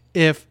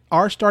 if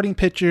our starting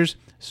pitchers,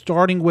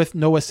 starting with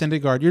Noah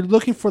Syndergaard, you're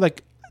looking for,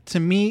 to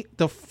me,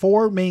 the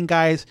four main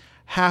guys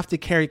have to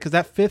carry, because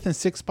that 5th and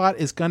 6th spot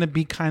is going to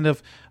be kind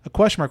of a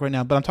question mark right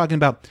now. But I'm talking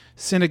about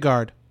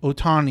Syndergaard,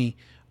 Ohtani,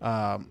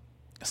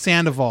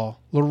 Sandoval,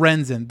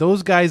 Lorenzen.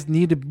 Those guys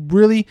need to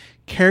really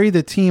carry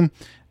the team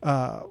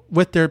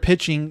with their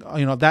pitching,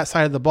 that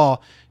side of the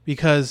ball,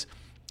 because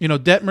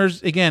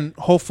Detmers, again,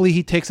 hopefully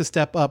he takes a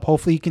step up.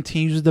 Hopefully he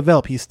continues to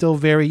develop. He's still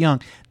very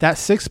young. That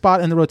 6th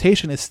spot in the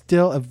rotation is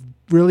still a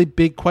really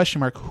big question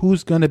mark.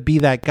 Who's going to be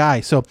that guy?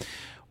 So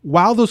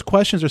while those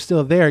questions are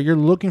still there, you're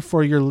looking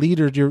for your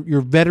leaders,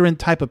 your veteran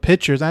type of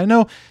pitchers. I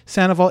know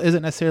Sandoval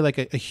isn't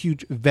necessarily a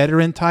huge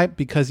veteran type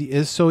because he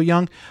is so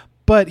young,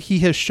 but he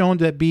has shown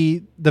to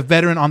be the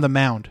veteran on the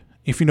mound,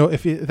 if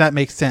that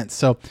makes sense.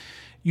 So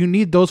you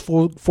need those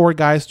four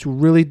guys to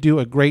really do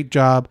a great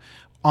job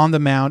on the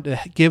mound to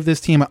give this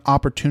team an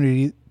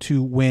opportunity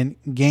to win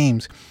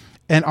games.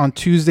 And on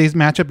Tuesday's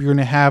matchup, you're going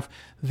to have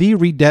the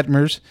Reed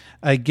Detmers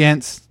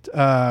against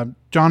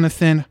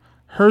Jonathan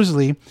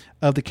Hersley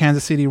of the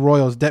Kansas City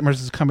Royals.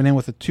 Detmers is coming in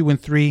with a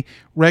 2-3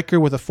 record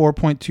with a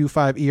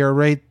 4.25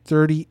 ERA,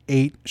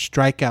 38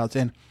 strikeouts.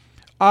 And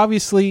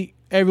obviously,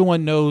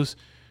 everyone knows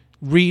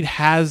Reed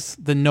has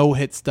the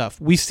no-hit stuff.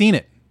 We've seen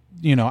it.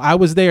 I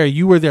was there.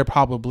 You were there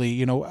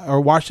probably,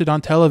 or watched it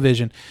on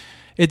television.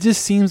 It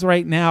just seems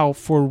right now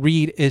for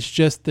Reed, it's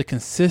just the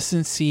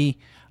consistency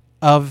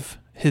of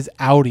his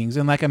outings.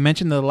 And like I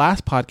mentioned in the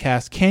last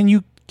podcast, can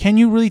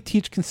you really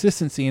teach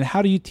consistency, and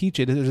how do you teach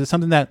it? Is it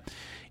something that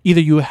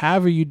either you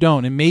have or you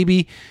don't? And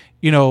maybe,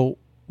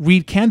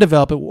 Reed can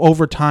develop it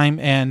over time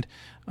and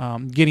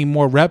getting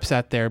more reps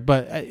out there.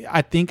 But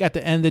I think at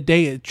the end of the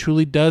day, it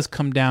truly does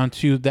come down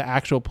to the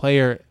actual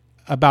player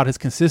about his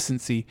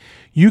consistency.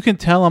 You can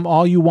tell him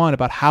all you want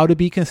about how to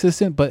be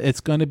consistent, but it's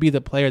going to be the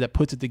player that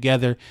puts it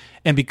together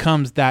and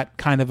becomes that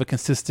kind of a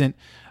consistent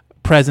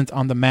presence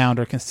on the mound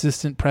or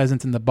consistent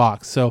presence in the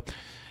box. So,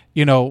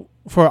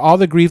 for all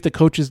the grief the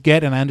coaches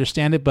get, and I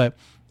understand it, but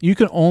you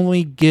can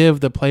only give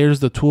the players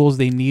the tools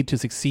they need to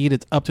succeed.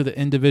 It's up to the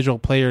individual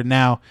player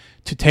now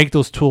to take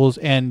those tools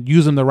and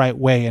use them the right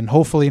way. And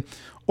hopefully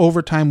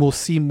over time, we'll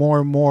see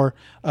more and more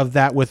of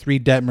that with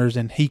Reed Detmers,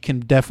 and he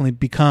can definitely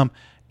become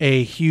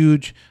a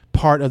huge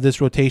part of this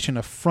rotation,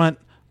 a front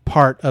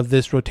part of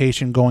this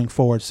rotation going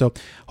forward. So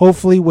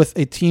hopefully with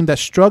a team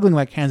that's struggling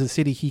like Kansas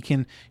City, he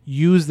can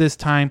use this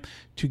time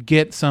to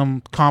get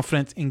some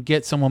confidence and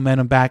get some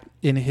momentum back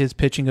in his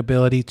pitching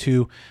ability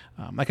to,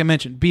 like I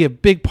mentioned, be a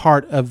big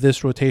part of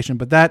this rotation.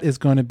 But that is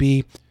going to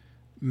be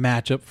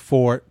matchup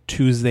for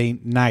Tuesday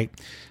night.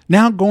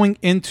 Now going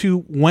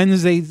into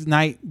Wednesday's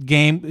night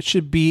game, it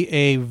should be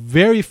a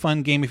very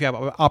fun game if you have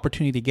an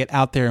opportunity to get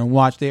out there and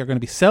watch. They are going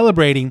to be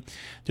celebrating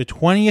the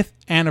 20th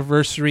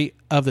anniversary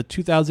of the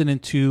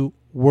 2002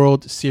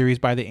 World Series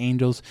by the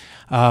Angels.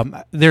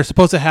 They're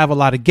supposed to have a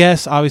lot of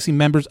guests, obviously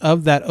members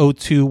of that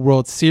 2002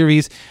 World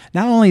Series.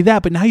 Not only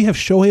that, but now you have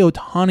Shohei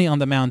Ohtani on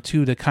the mound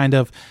too to kind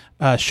of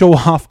show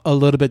off a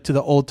little bit to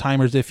the old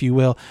timers, if you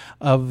will,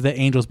 of the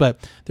Angels. But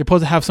they're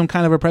supposed to have some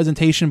kind of a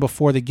presentation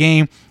before the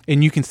game,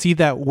 and you can see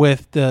that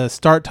with the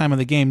start time of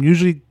the game.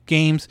 Usually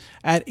games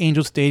at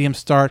Angel Stadium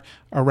start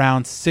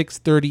around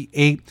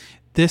 6:38.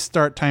 This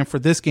start time for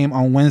this game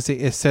on Wednesday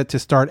is set to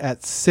start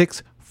at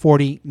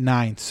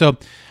 6:49. So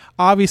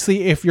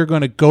obviously, if you're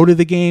going to go to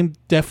the game,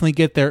 definitely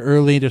get there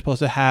early. They're supposed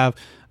to have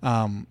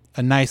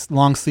a nice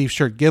long sleeve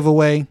shirt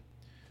giveaway,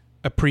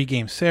 a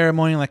pregame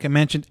ceremony, like I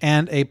mentioned,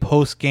 and a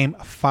post-game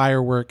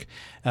firework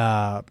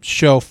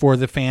show for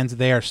the fans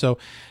there. So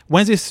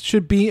Wednesday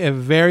should be a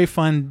very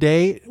fun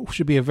day,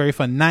 should be a very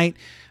fun night.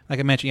 Like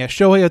I mentioned,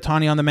 Shohei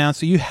Ohtani on the mound,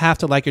 so you have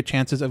to like your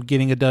chances of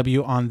getting a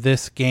W on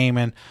this game.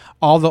 And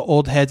all the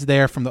old heads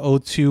there from the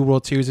 2002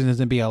 World Series is going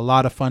to be a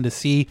lot of fun to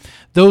see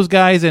those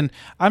guys. And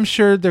I'm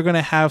sure they're going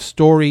to have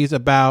stories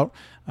about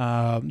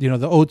the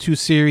 2002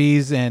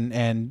 series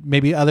and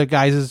maybe other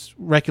guys'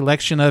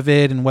 recollection of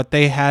it and what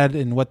they had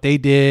and what they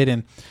did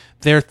and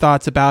their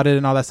thoughts about it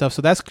and all that stuff.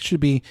 So that should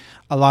be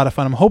a lot of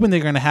fun. I'm hoping they're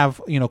going to have,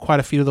 quite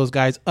a few of those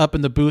guys up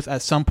in the booth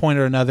at some point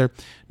or another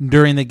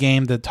during the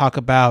game to talk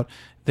about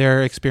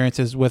their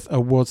experiences with a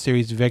World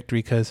Series victory,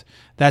 because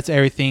that's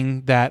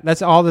everything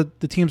that's all the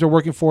teams are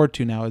working forward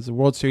to now is the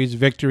World Series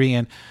victory.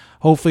 And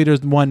hopefully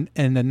there's one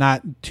in the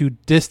not too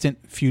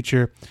distant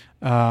future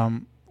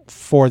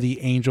for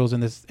the Angels in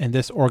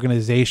this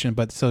organization.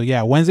 But so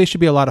Wednesday should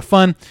be a lot of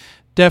fun.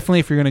 Definitely,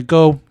 if you're going to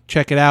go,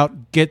 check it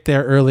out. Get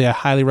there early. I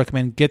highly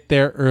recommend get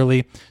there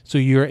early so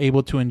you're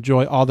able to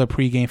enjoy all the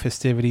pregame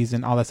festivities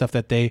and all that stuff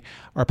that they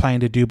are planning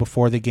to do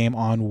before the game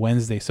on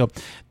Wednesday. So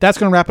that's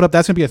going to wrap it up.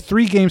 That's going to be a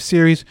 3-game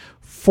series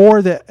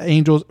for the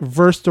Angels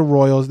versus the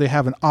Royals. They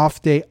have an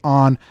off day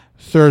on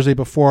Thursday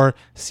before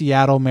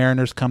Seattle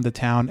Mariners come to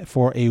town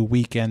for a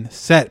weekend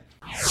set.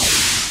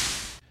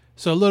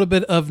 So a little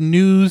bit of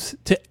news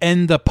to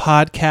end the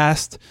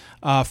podcast.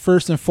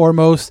 First and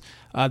foremost,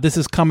 this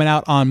is coming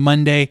out on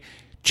Monday.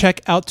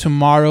 Check out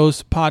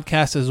tomorrow's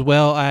podcast as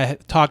well. I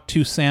talked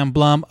to Sam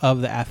Blum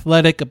of The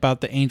Athletic about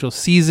the Angels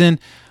season.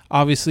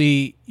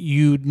 Obviously,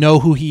 you know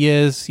who he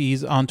is.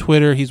 He's on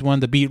Twitter. He's one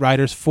of the beat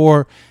writers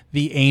for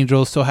the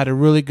Angels. So I had a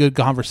really good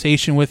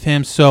conversation with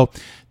him. So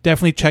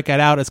definitely check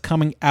it out. It's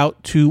coming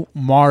out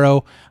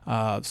tomorrow.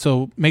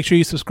 So make sure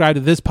you subscribe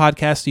to this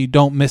podcast so you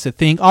don't miss a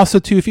thing. Also,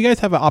 too, if you guys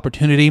have an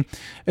opportunity,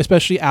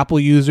 especially Apple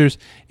users,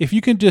 if you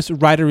can just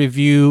write a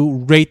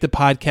review, rate the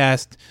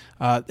podcast,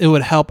 it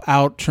would help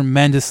out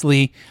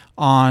tremendously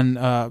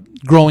on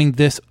growing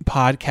this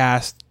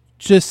podcast.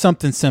 Just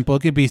something simple.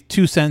 It could be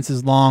 2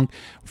 sentences long,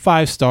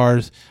 5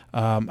 stars.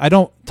 I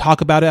don't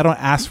talk about it. I don't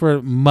ask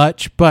for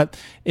much, but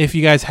if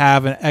you guys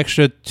have an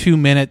extra 2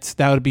 minutes,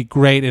 that would be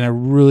great, and I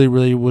really,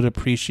 really would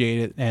appreciate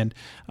it. And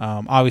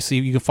obviously,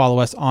 you can follow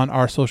us on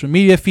our social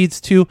media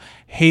feeds too,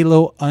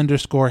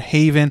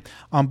 Halo_Haven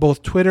on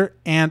both Twitter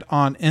and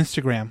on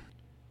Instagram.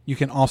 You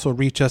can also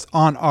reach us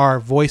on our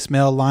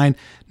voicemail line,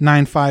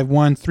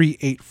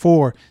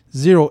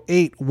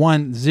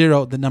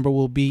 951-384-0810. The number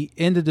will be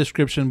in the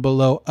description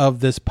below of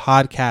this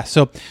podcast.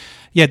 So,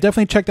 yeah,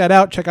 definitely check that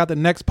out. Check out the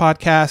next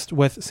podcast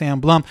with Sam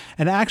Blum.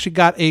 And I actually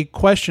got a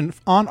question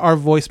on our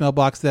voicemail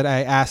box that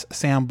I asked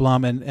Sam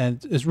Blum, and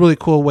it's a really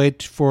cool way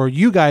for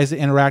you guys to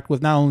interact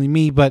with not only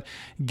me, but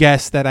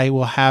guests that I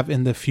will have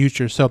in the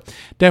future. So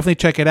definitely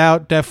check it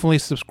out. Definitely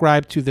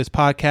subscribe to this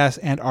podcast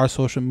and our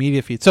social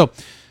media feed. So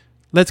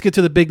let's get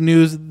to the big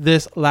news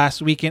this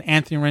last weekend.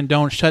 Anthony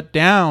Rendon shut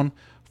down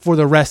for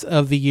the rest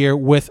of the year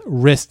with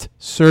wrist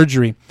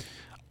surgery.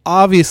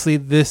 Obviously,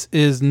 this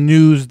is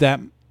news that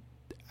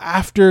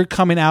after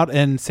coming out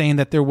and saying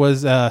that there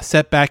was a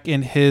setback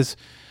in his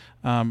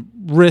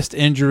wrist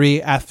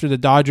injury after the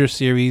Dodgers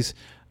series,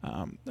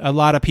 a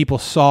lot of people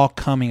saw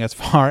coming as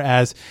far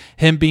as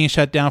him being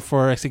shut down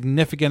for a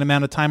significant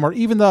amount of time, or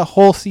even the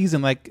whole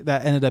season like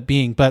that ended up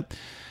being.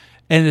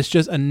 And it's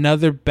just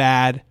another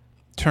bad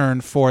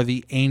turn for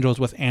the Angels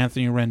with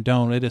Anthony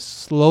Rendon. It is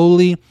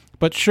slowly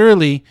but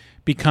surely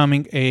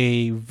becoming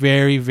a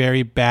very,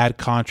 very bad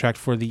contract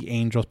for the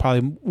Angels.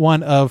 Probably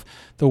one of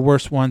the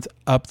worst ones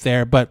up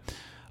there. But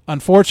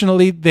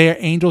unfortunately, their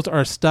Angels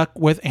are stuck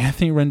with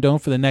Anthony Rendon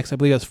for the next, I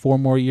believe that's 4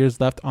 more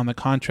years left on the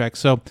contract.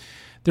 So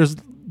there's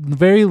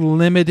very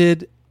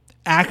limited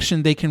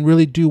action they can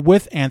really do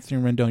with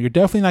Anthony Rendon. You're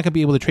definitely not going to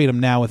be able to trade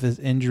him now with his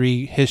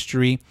injury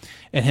history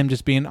and him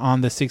just being on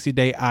the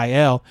 60-day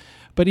IL.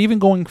 But even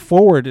going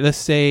forward, let's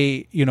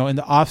say, in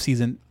the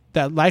offseason,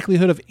 that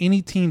likelihood of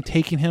any team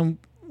taking him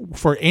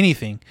for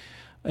anything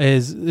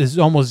is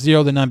almost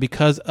 0 to none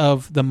because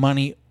of the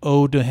money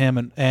owed to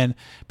him and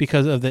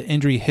because of the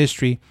injury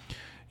history.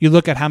 You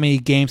look at how many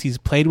games he's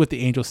played with the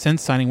Angels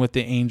since signing with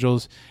the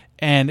Angels,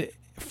 and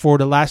for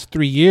the last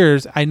 3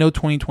 years, I know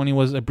 2020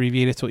 was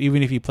abbreviated, so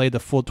even if he played the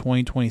full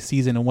 2020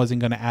 season, it wasn't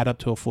going to add up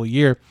to a full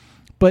year.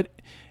 But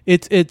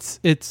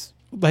it's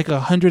like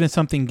 100 and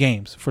something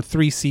games for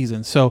 3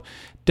 seasons. So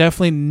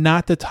definitely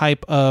not the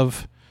type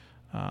of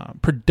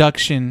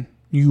production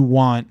you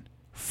want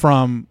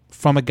from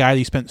a guy that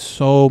you spent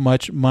so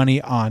much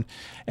money on.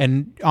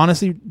 And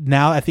honestly,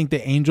 now I think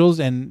the Angels,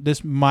 and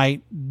this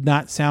might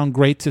not sound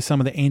great to some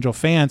of the Angel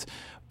fans,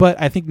 but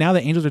I think now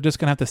the Angels are just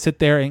going to have to sit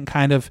there and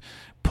kind of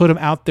put him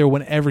out there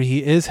whenever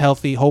he is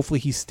healthy. Hopefully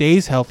he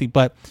stays healthy,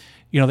 but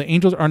the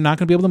Angels are not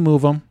going to be able to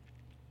move him.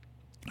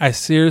 I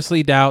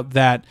seriously doubt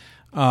that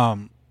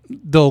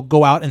they'll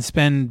go out and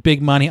spend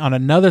big money on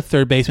another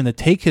third baseman to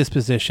take his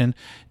position,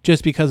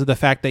 just because of the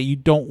fact that you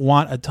don't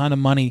want a ton of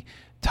money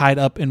tied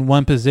up in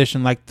one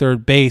position like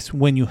third base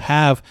when you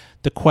have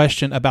the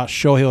question about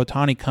Shohei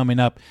Ohtani coming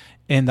up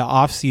in the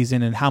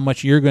offseason and how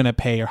much you're going to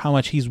pay or how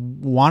much he's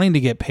wanting to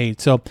get paid.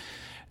 So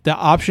the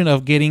option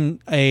of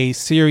getting a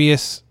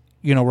serious,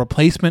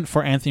 replacement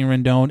for Anthony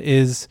Rendon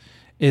is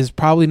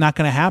probably not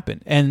going to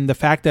happen. And the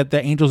fact that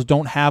the Angels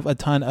don't have a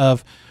ton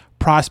of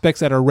prospects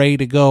that are ready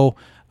to go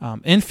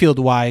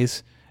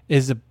infield-wise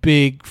is a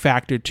big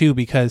factor too,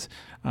 because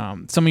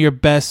some of your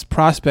best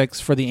prospects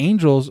for the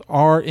Angels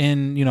are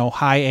in,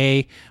 high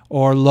A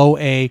or low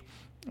A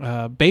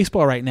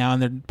baseball right now,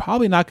 and they're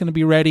probably not going to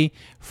be ready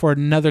for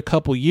another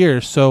couple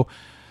years. So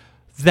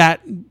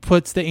that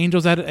puts the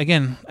Angels at,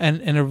 again,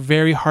 in a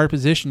very hard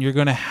position. You're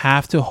going to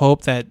have to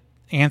hope that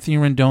Anthony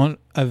Rendon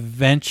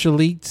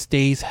eventually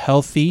stays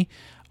healthy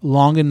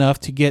long enough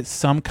to get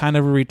some kind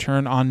of a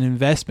return on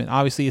investment.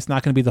 Obviously, it's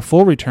not going to be the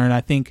full return.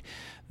 I think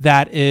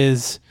that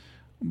is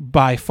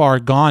by far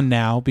gone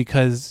now,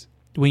 because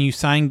when you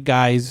sign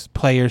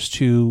players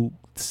to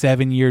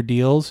 7-year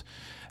deals,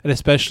 and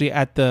especially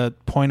at the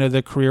point of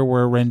the career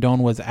where Rendon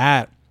was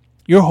at,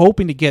 you're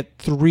hoping to get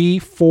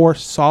 3-4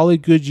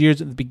 solid good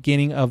years at the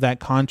beginning of that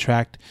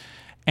contract.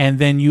 And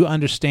then you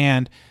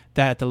understand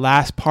that at the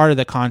last part of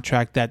the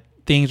contract that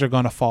things are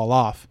going to fall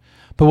off.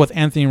 But with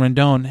Anthony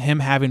Rendon, him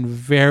having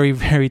very,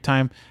 very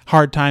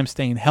hard time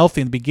staying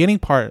healthy in the beginning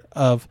part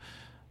of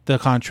the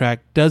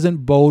contract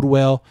doesn't bode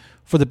well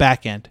for the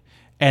back end.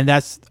 And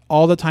that's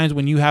all the times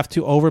when you have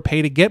to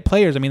overpay to get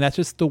players. I mean, that's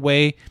just the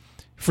way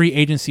free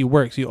agency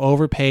works. You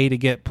overpay to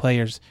get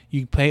players.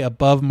 You pay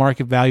above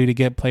market value to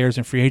get players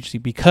in free agency,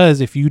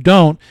 because if you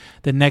don't,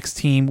 the next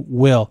team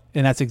will.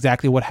 And that's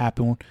exactly what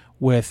happened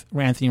with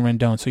Anthony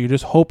Rendon. So you're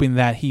just hoping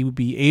that he would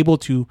be able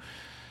to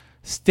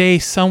stay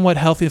somewhat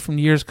healthy from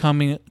years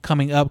coming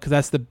up, because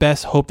that's the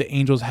best hope the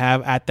Angels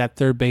have at that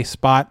third base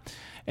spot.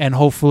 And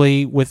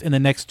hopefully within the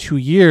next 2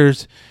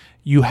 years,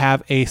 you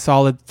have a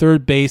solid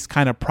third base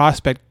kind of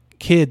prospect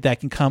kid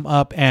that can come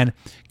up and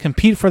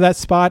compete for that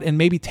spot and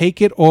maybe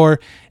take it. Or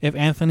if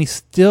Anthony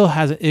still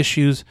has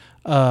issues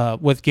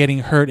with getting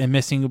hurt and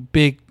missing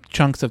big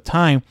chunks of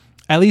time,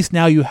 at least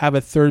now you have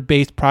a third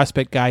base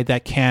prospect guy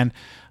that can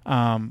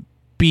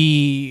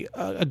be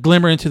a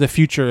glimmer into the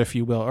future, if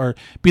you will, or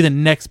be the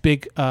next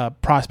big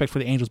prospect for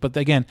the Angels. But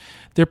again,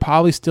 they're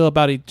probably still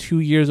about 2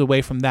 years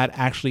away from that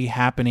actually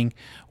happening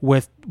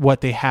with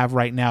what they have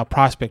right now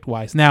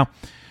prospect-wise. Now,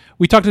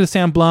 We talked to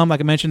Sam Blum, like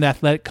I mentioned, the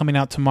Athletic coming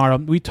out tomorrow.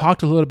 We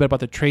talked a little bit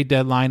about the trade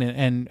deadline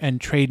and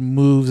trade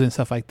moves and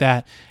stuff like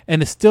that.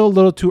 And it's still a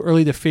little too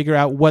early to figure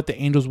out what the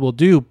Angels will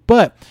do.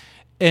 But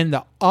in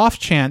the off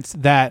chance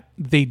that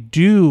they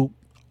do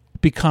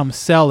become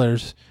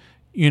sellers,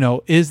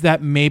 is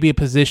that maybe a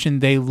position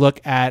they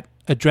look at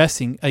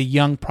addressing, a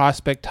young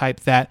prospect type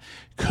that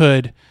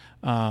could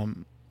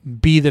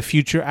be the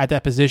future at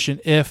that position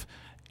if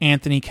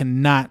Anthony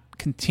cannot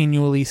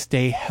continually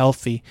stay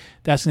healthy.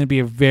 That's going to be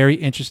a very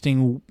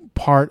interesting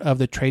part of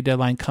the trade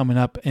deadline coming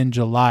up in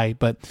July.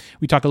 But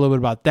we talk a little bit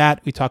about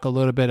that. We talk a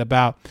little bit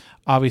about,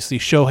 obviously,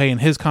 Shohei and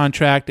his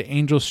contract, the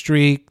Angel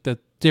streak, the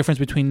difference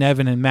between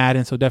Nevin and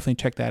Madden. So definitely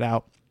check that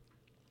out.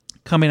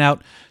 Coming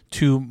out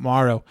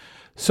tomorrow.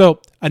 So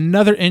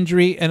another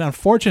injury, an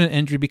unfortunate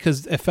injury,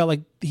 because it felt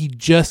like he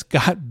just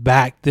got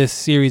back this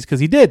series, because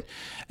he did.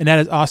 And that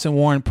is Austin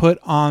Warren, put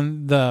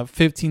on the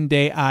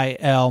 15-day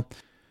IL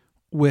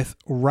with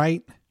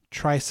right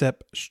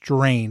tricep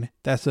strain.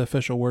 That's the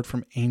official word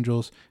from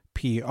Angels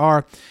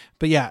PR.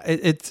 But yeah,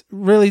 it's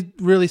really,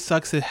 really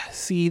sucks to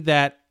see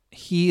that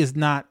he is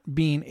not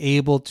being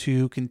able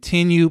to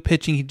continue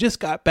pitching. He just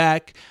got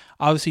back.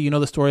 Obviously,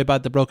 the story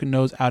about the broken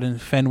nose out in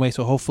Fenway.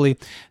 So hopefully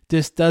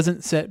this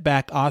doesn't set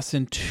back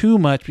Austin too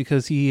much,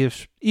 because he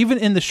is, even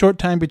in the short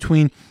time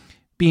between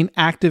being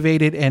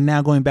activated and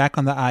now going back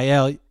on the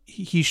IL,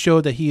 he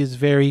showed that he is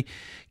very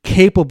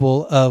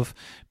capable of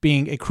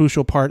being a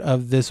crucial part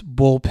of this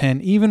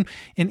bullpen. Even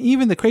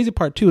the crazy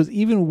part too is,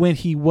 even when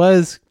he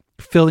was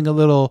feeling a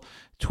little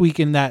tweak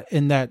in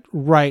that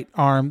right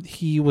arm,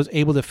 he was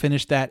able to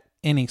finish that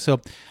inning.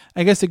 So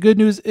I guess the good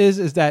news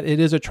is that it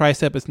is a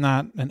tricep. It's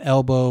not an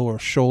elbow or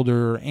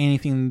shoulder or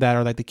anything that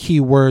are like the key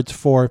words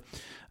for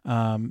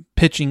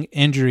pitching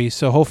injuries.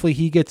 So hopefully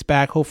he gets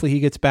back.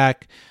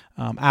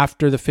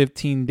 After the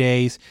 15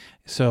 days,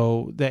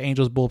 so the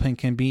Angels bullpen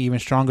can be even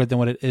stronger than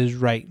what it is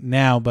right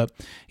now. But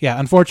yeah,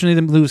 unfortunately,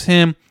 to lose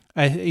him,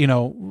 I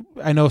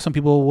know some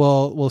people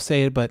will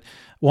say it, but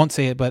won't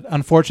say it. But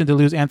unfortunate to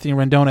lose Anthony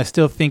Rendon. I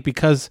still think,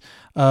 because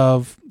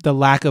of the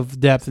lack of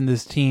depth in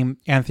this team,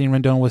 Anthony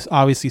Rendon was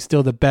obviously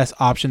still the best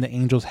option the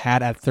Angels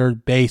had at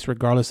third base,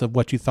 regardless of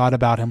what you thought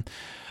about him.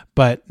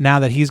 But now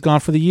that he's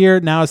gone for the year,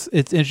 now it's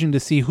interesting to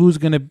see who's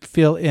going to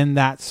fill in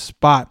that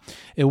spot.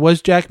 It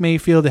was Jack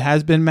Mayfield. It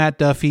has been Matt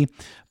Duffy.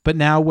 But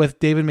now with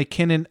David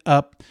McKinnon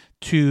up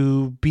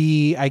to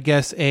be, I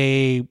guess,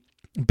 a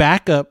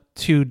backup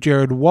to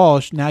Jared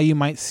Walsh, now you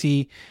might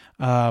see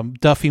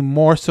Duffy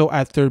more so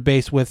at third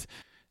base, with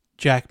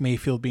Jack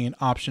Mayfield being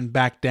optioned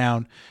back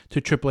down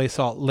to AAA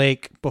Salt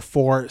Lake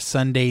before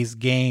Sunday's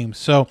game.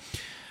 So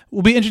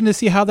will be interesting to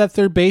see how that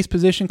third base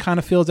position kind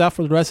of fills out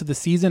for the rest of the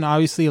season.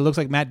 Obviously, it looks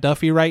like Matt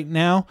Duffy right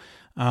now.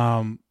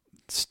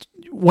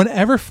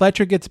 Whenever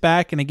Fletcher gets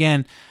back, and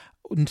again,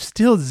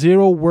 still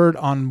zero word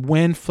on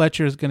when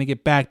Fletcher is going to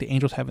get back. The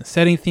Angels haven't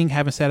said anything,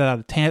 haven't set out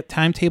a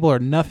timetable or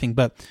nothing.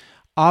 But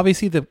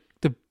obviously, the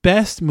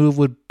best move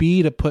would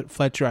be to put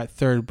Fletcher at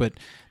third. But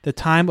the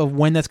time of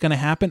when that's going to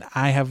happen,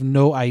 I have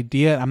no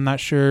idea. I'm not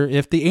sure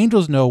if the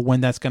Angels know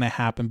when that's going to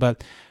happen.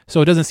 But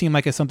so it doesn't seem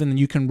like it's something that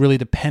you can really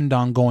depend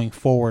on going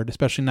forward,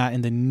 especially not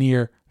in the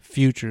near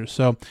future.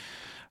 So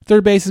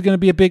third base is going to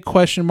be a big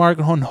question mark,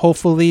 and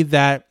hopefully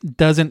that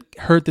doesn't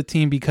hurt the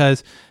team,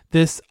 because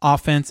this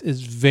offense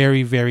is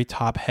very, very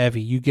top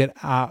heavy. You get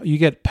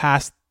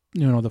past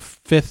the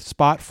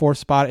fourth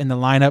spot in the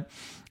lineup,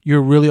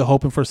 you're really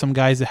hoping for some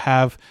guys to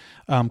have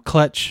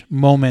clutch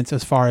moments,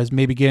 as far as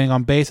maybe getting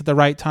on base at the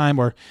right time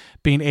or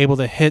being able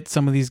to hit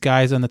some of these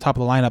guys on the top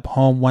of the lineup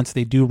home once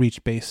they do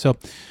reach base. So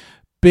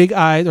big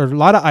eyes, or a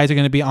lot of eyes, are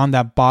going to be on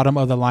that bottom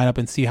of the lineup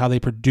and see how they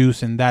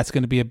produce, and that's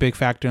going to be a big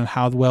factor in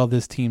how well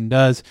this team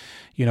does.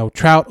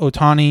 Trout,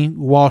 Ohtani,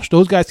 Walsh,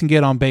 those guys can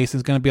get on base.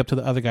 It's going to be up to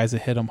the other guys to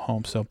hit them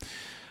home. So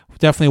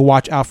definitely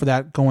watch out for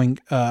that going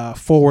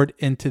forward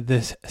into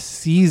this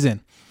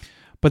season.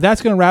 But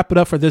that's going to wrap it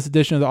up for this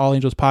edition of the All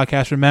Angels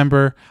podcast.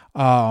 Remember,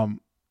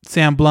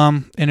 Sam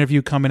Blum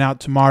interview coming out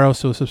tomorrow,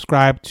 so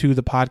subscribe to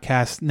the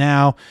podcast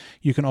now.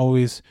 You can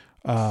always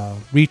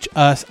reach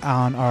us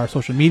on our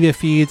social media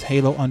feeds,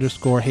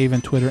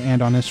 Halo_Haven, Twitter,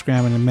 and on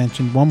Instagram. And I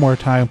mentioned one more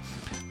time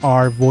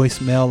our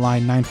voicemail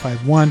line,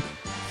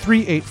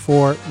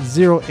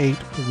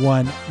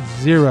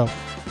 951-384-0810.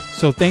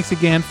 So thanks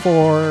again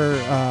for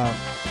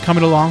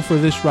coming along for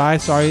this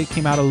ride. Sorry it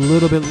came out a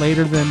little bit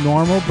later than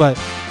normal, but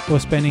I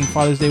was spending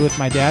Father's Day with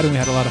my dad, and we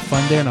had a lot of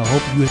fun there, and I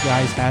hope you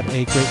guys had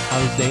a great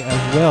Father's Day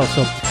as well.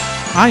 So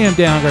I am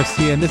Dan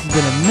Garcia, and this has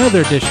been another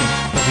edition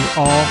of the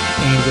All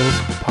Angels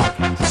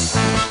podcast.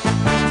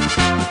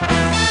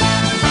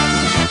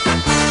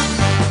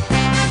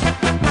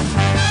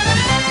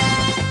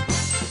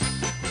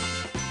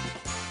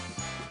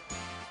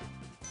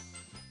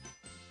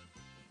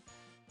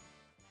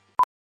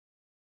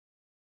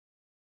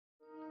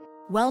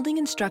 Welding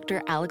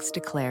instructor Alex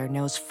DeClaire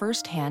knows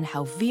firsthand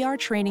how VR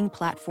training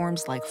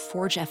platforms like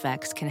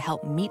ForgeFX can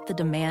help meet the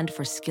demand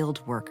for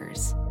skilled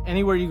workers.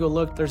 Anywhere you go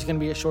look, there's going to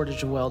be a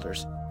shortage of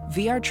welders.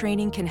 VR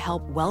training can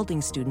help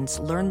welding students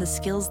learn the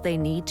skills they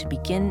need to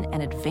begin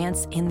and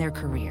advance in their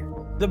career.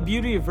 The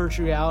beauty of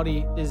virtual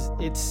reality is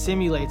it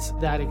simulates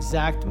that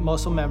exact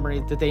muscle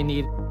memory that they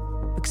need.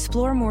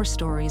 Explore more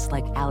stories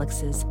like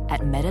Alex's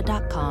at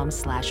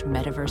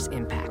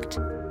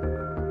meta.com/metaverseimpact.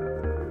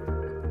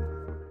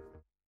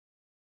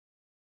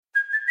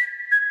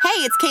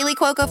 Hey, it's Kaylee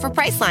Cuoco for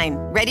Priceline.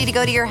 Ready to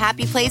go to your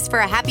happy place for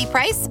a happy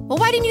price? Well,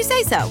 why didn't you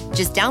say so?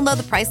 Just download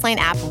the Priceline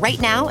app right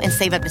now and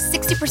save up to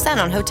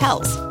 60% on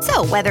hotels.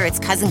 So whether it's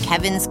Cousin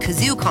Kevin's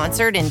Kazoo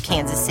Concert in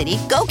Kansas City,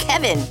 go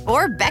Kevin,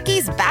 or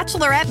Becky's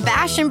Bachelorette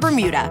Bash in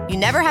Bermuda, you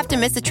never have to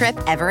miss a trip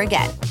ever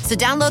again. So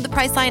download the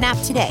Priceline app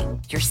today.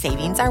 Your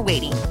savings are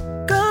waiting.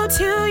 Go to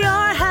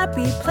your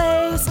happy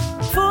place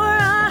for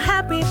a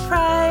happy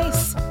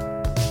price.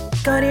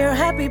 Go to your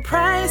happy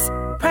price,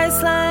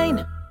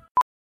 Priceline.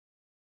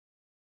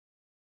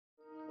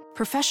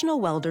 Professional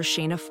welder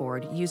Shayna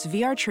Ford used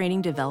VR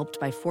training developed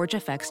by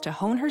ForgeFX to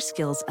hone her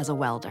skills as a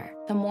welder.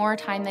 The more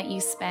time that you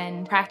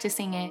spend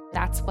practicing it,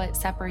 that's what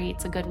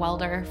separates a good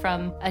welder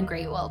from a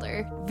great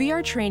welder.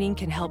 VR training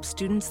can help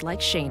students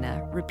like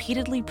Shayna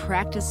repeatedly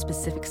practice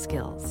specific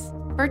skills.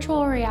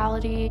 Virtual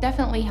reality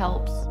definitely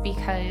helps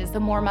because the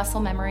more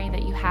muscle memory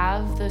that you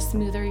have, the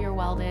smoother your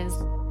weld is.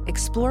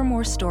 Explore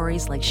more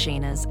stories like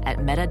Shayna's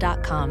at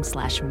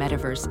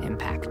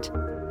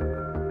meta.com/metaverseimpact.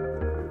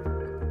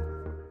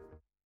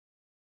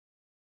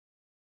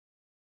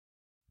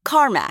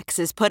 CarMax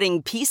is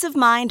putting peace of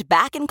mind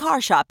back in car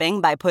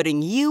shopping by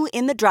putting you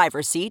in the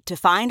driver's seat to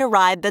find a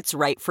ride that's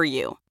right for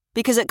you.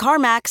 Because at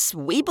CarMax,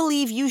 we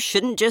believe you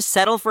shouldn't just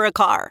settle for a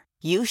car.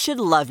 You should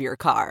love your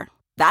car.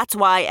 That's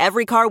why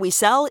every car we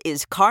sell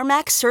is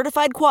CarMax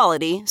certified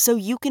quality, so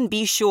you can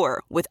be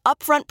sure with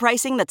upfront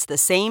pricing that's the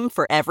same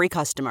for every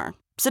customer.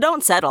 So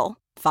don't settle.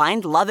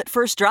 Find love at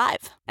first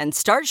drive and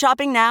start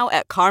shopping now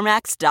at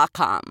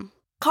CarMax.com.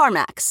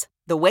 CarMax,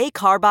 the way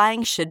car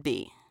buying should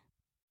be.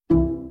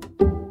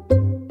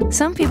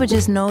 Some people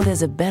just know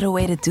there's a better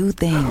way to do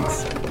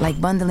things,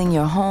 like bundling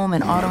your home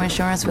and auto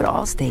insurance with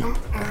Allstate,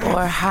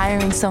 or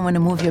hiring someone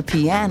to move your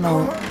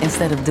piano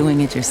instead of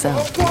doing it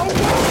yourself.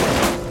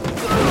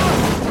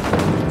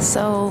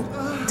 So,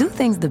 do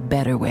things the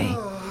better way.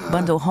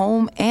 Bundle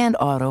home and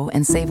auto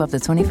and save up to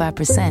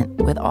 25%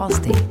 with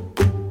Allstate.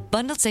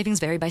 Bundled savings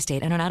vary by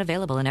state and are not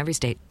available in every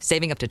state.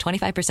 Saving up to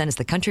 25% is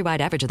the countrywide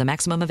average of the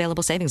maximum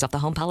available savings off the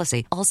home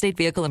policy. Allstate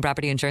Vehicle and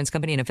Property Insurance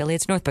Company and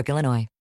affiliates, Northbrook, Illinois.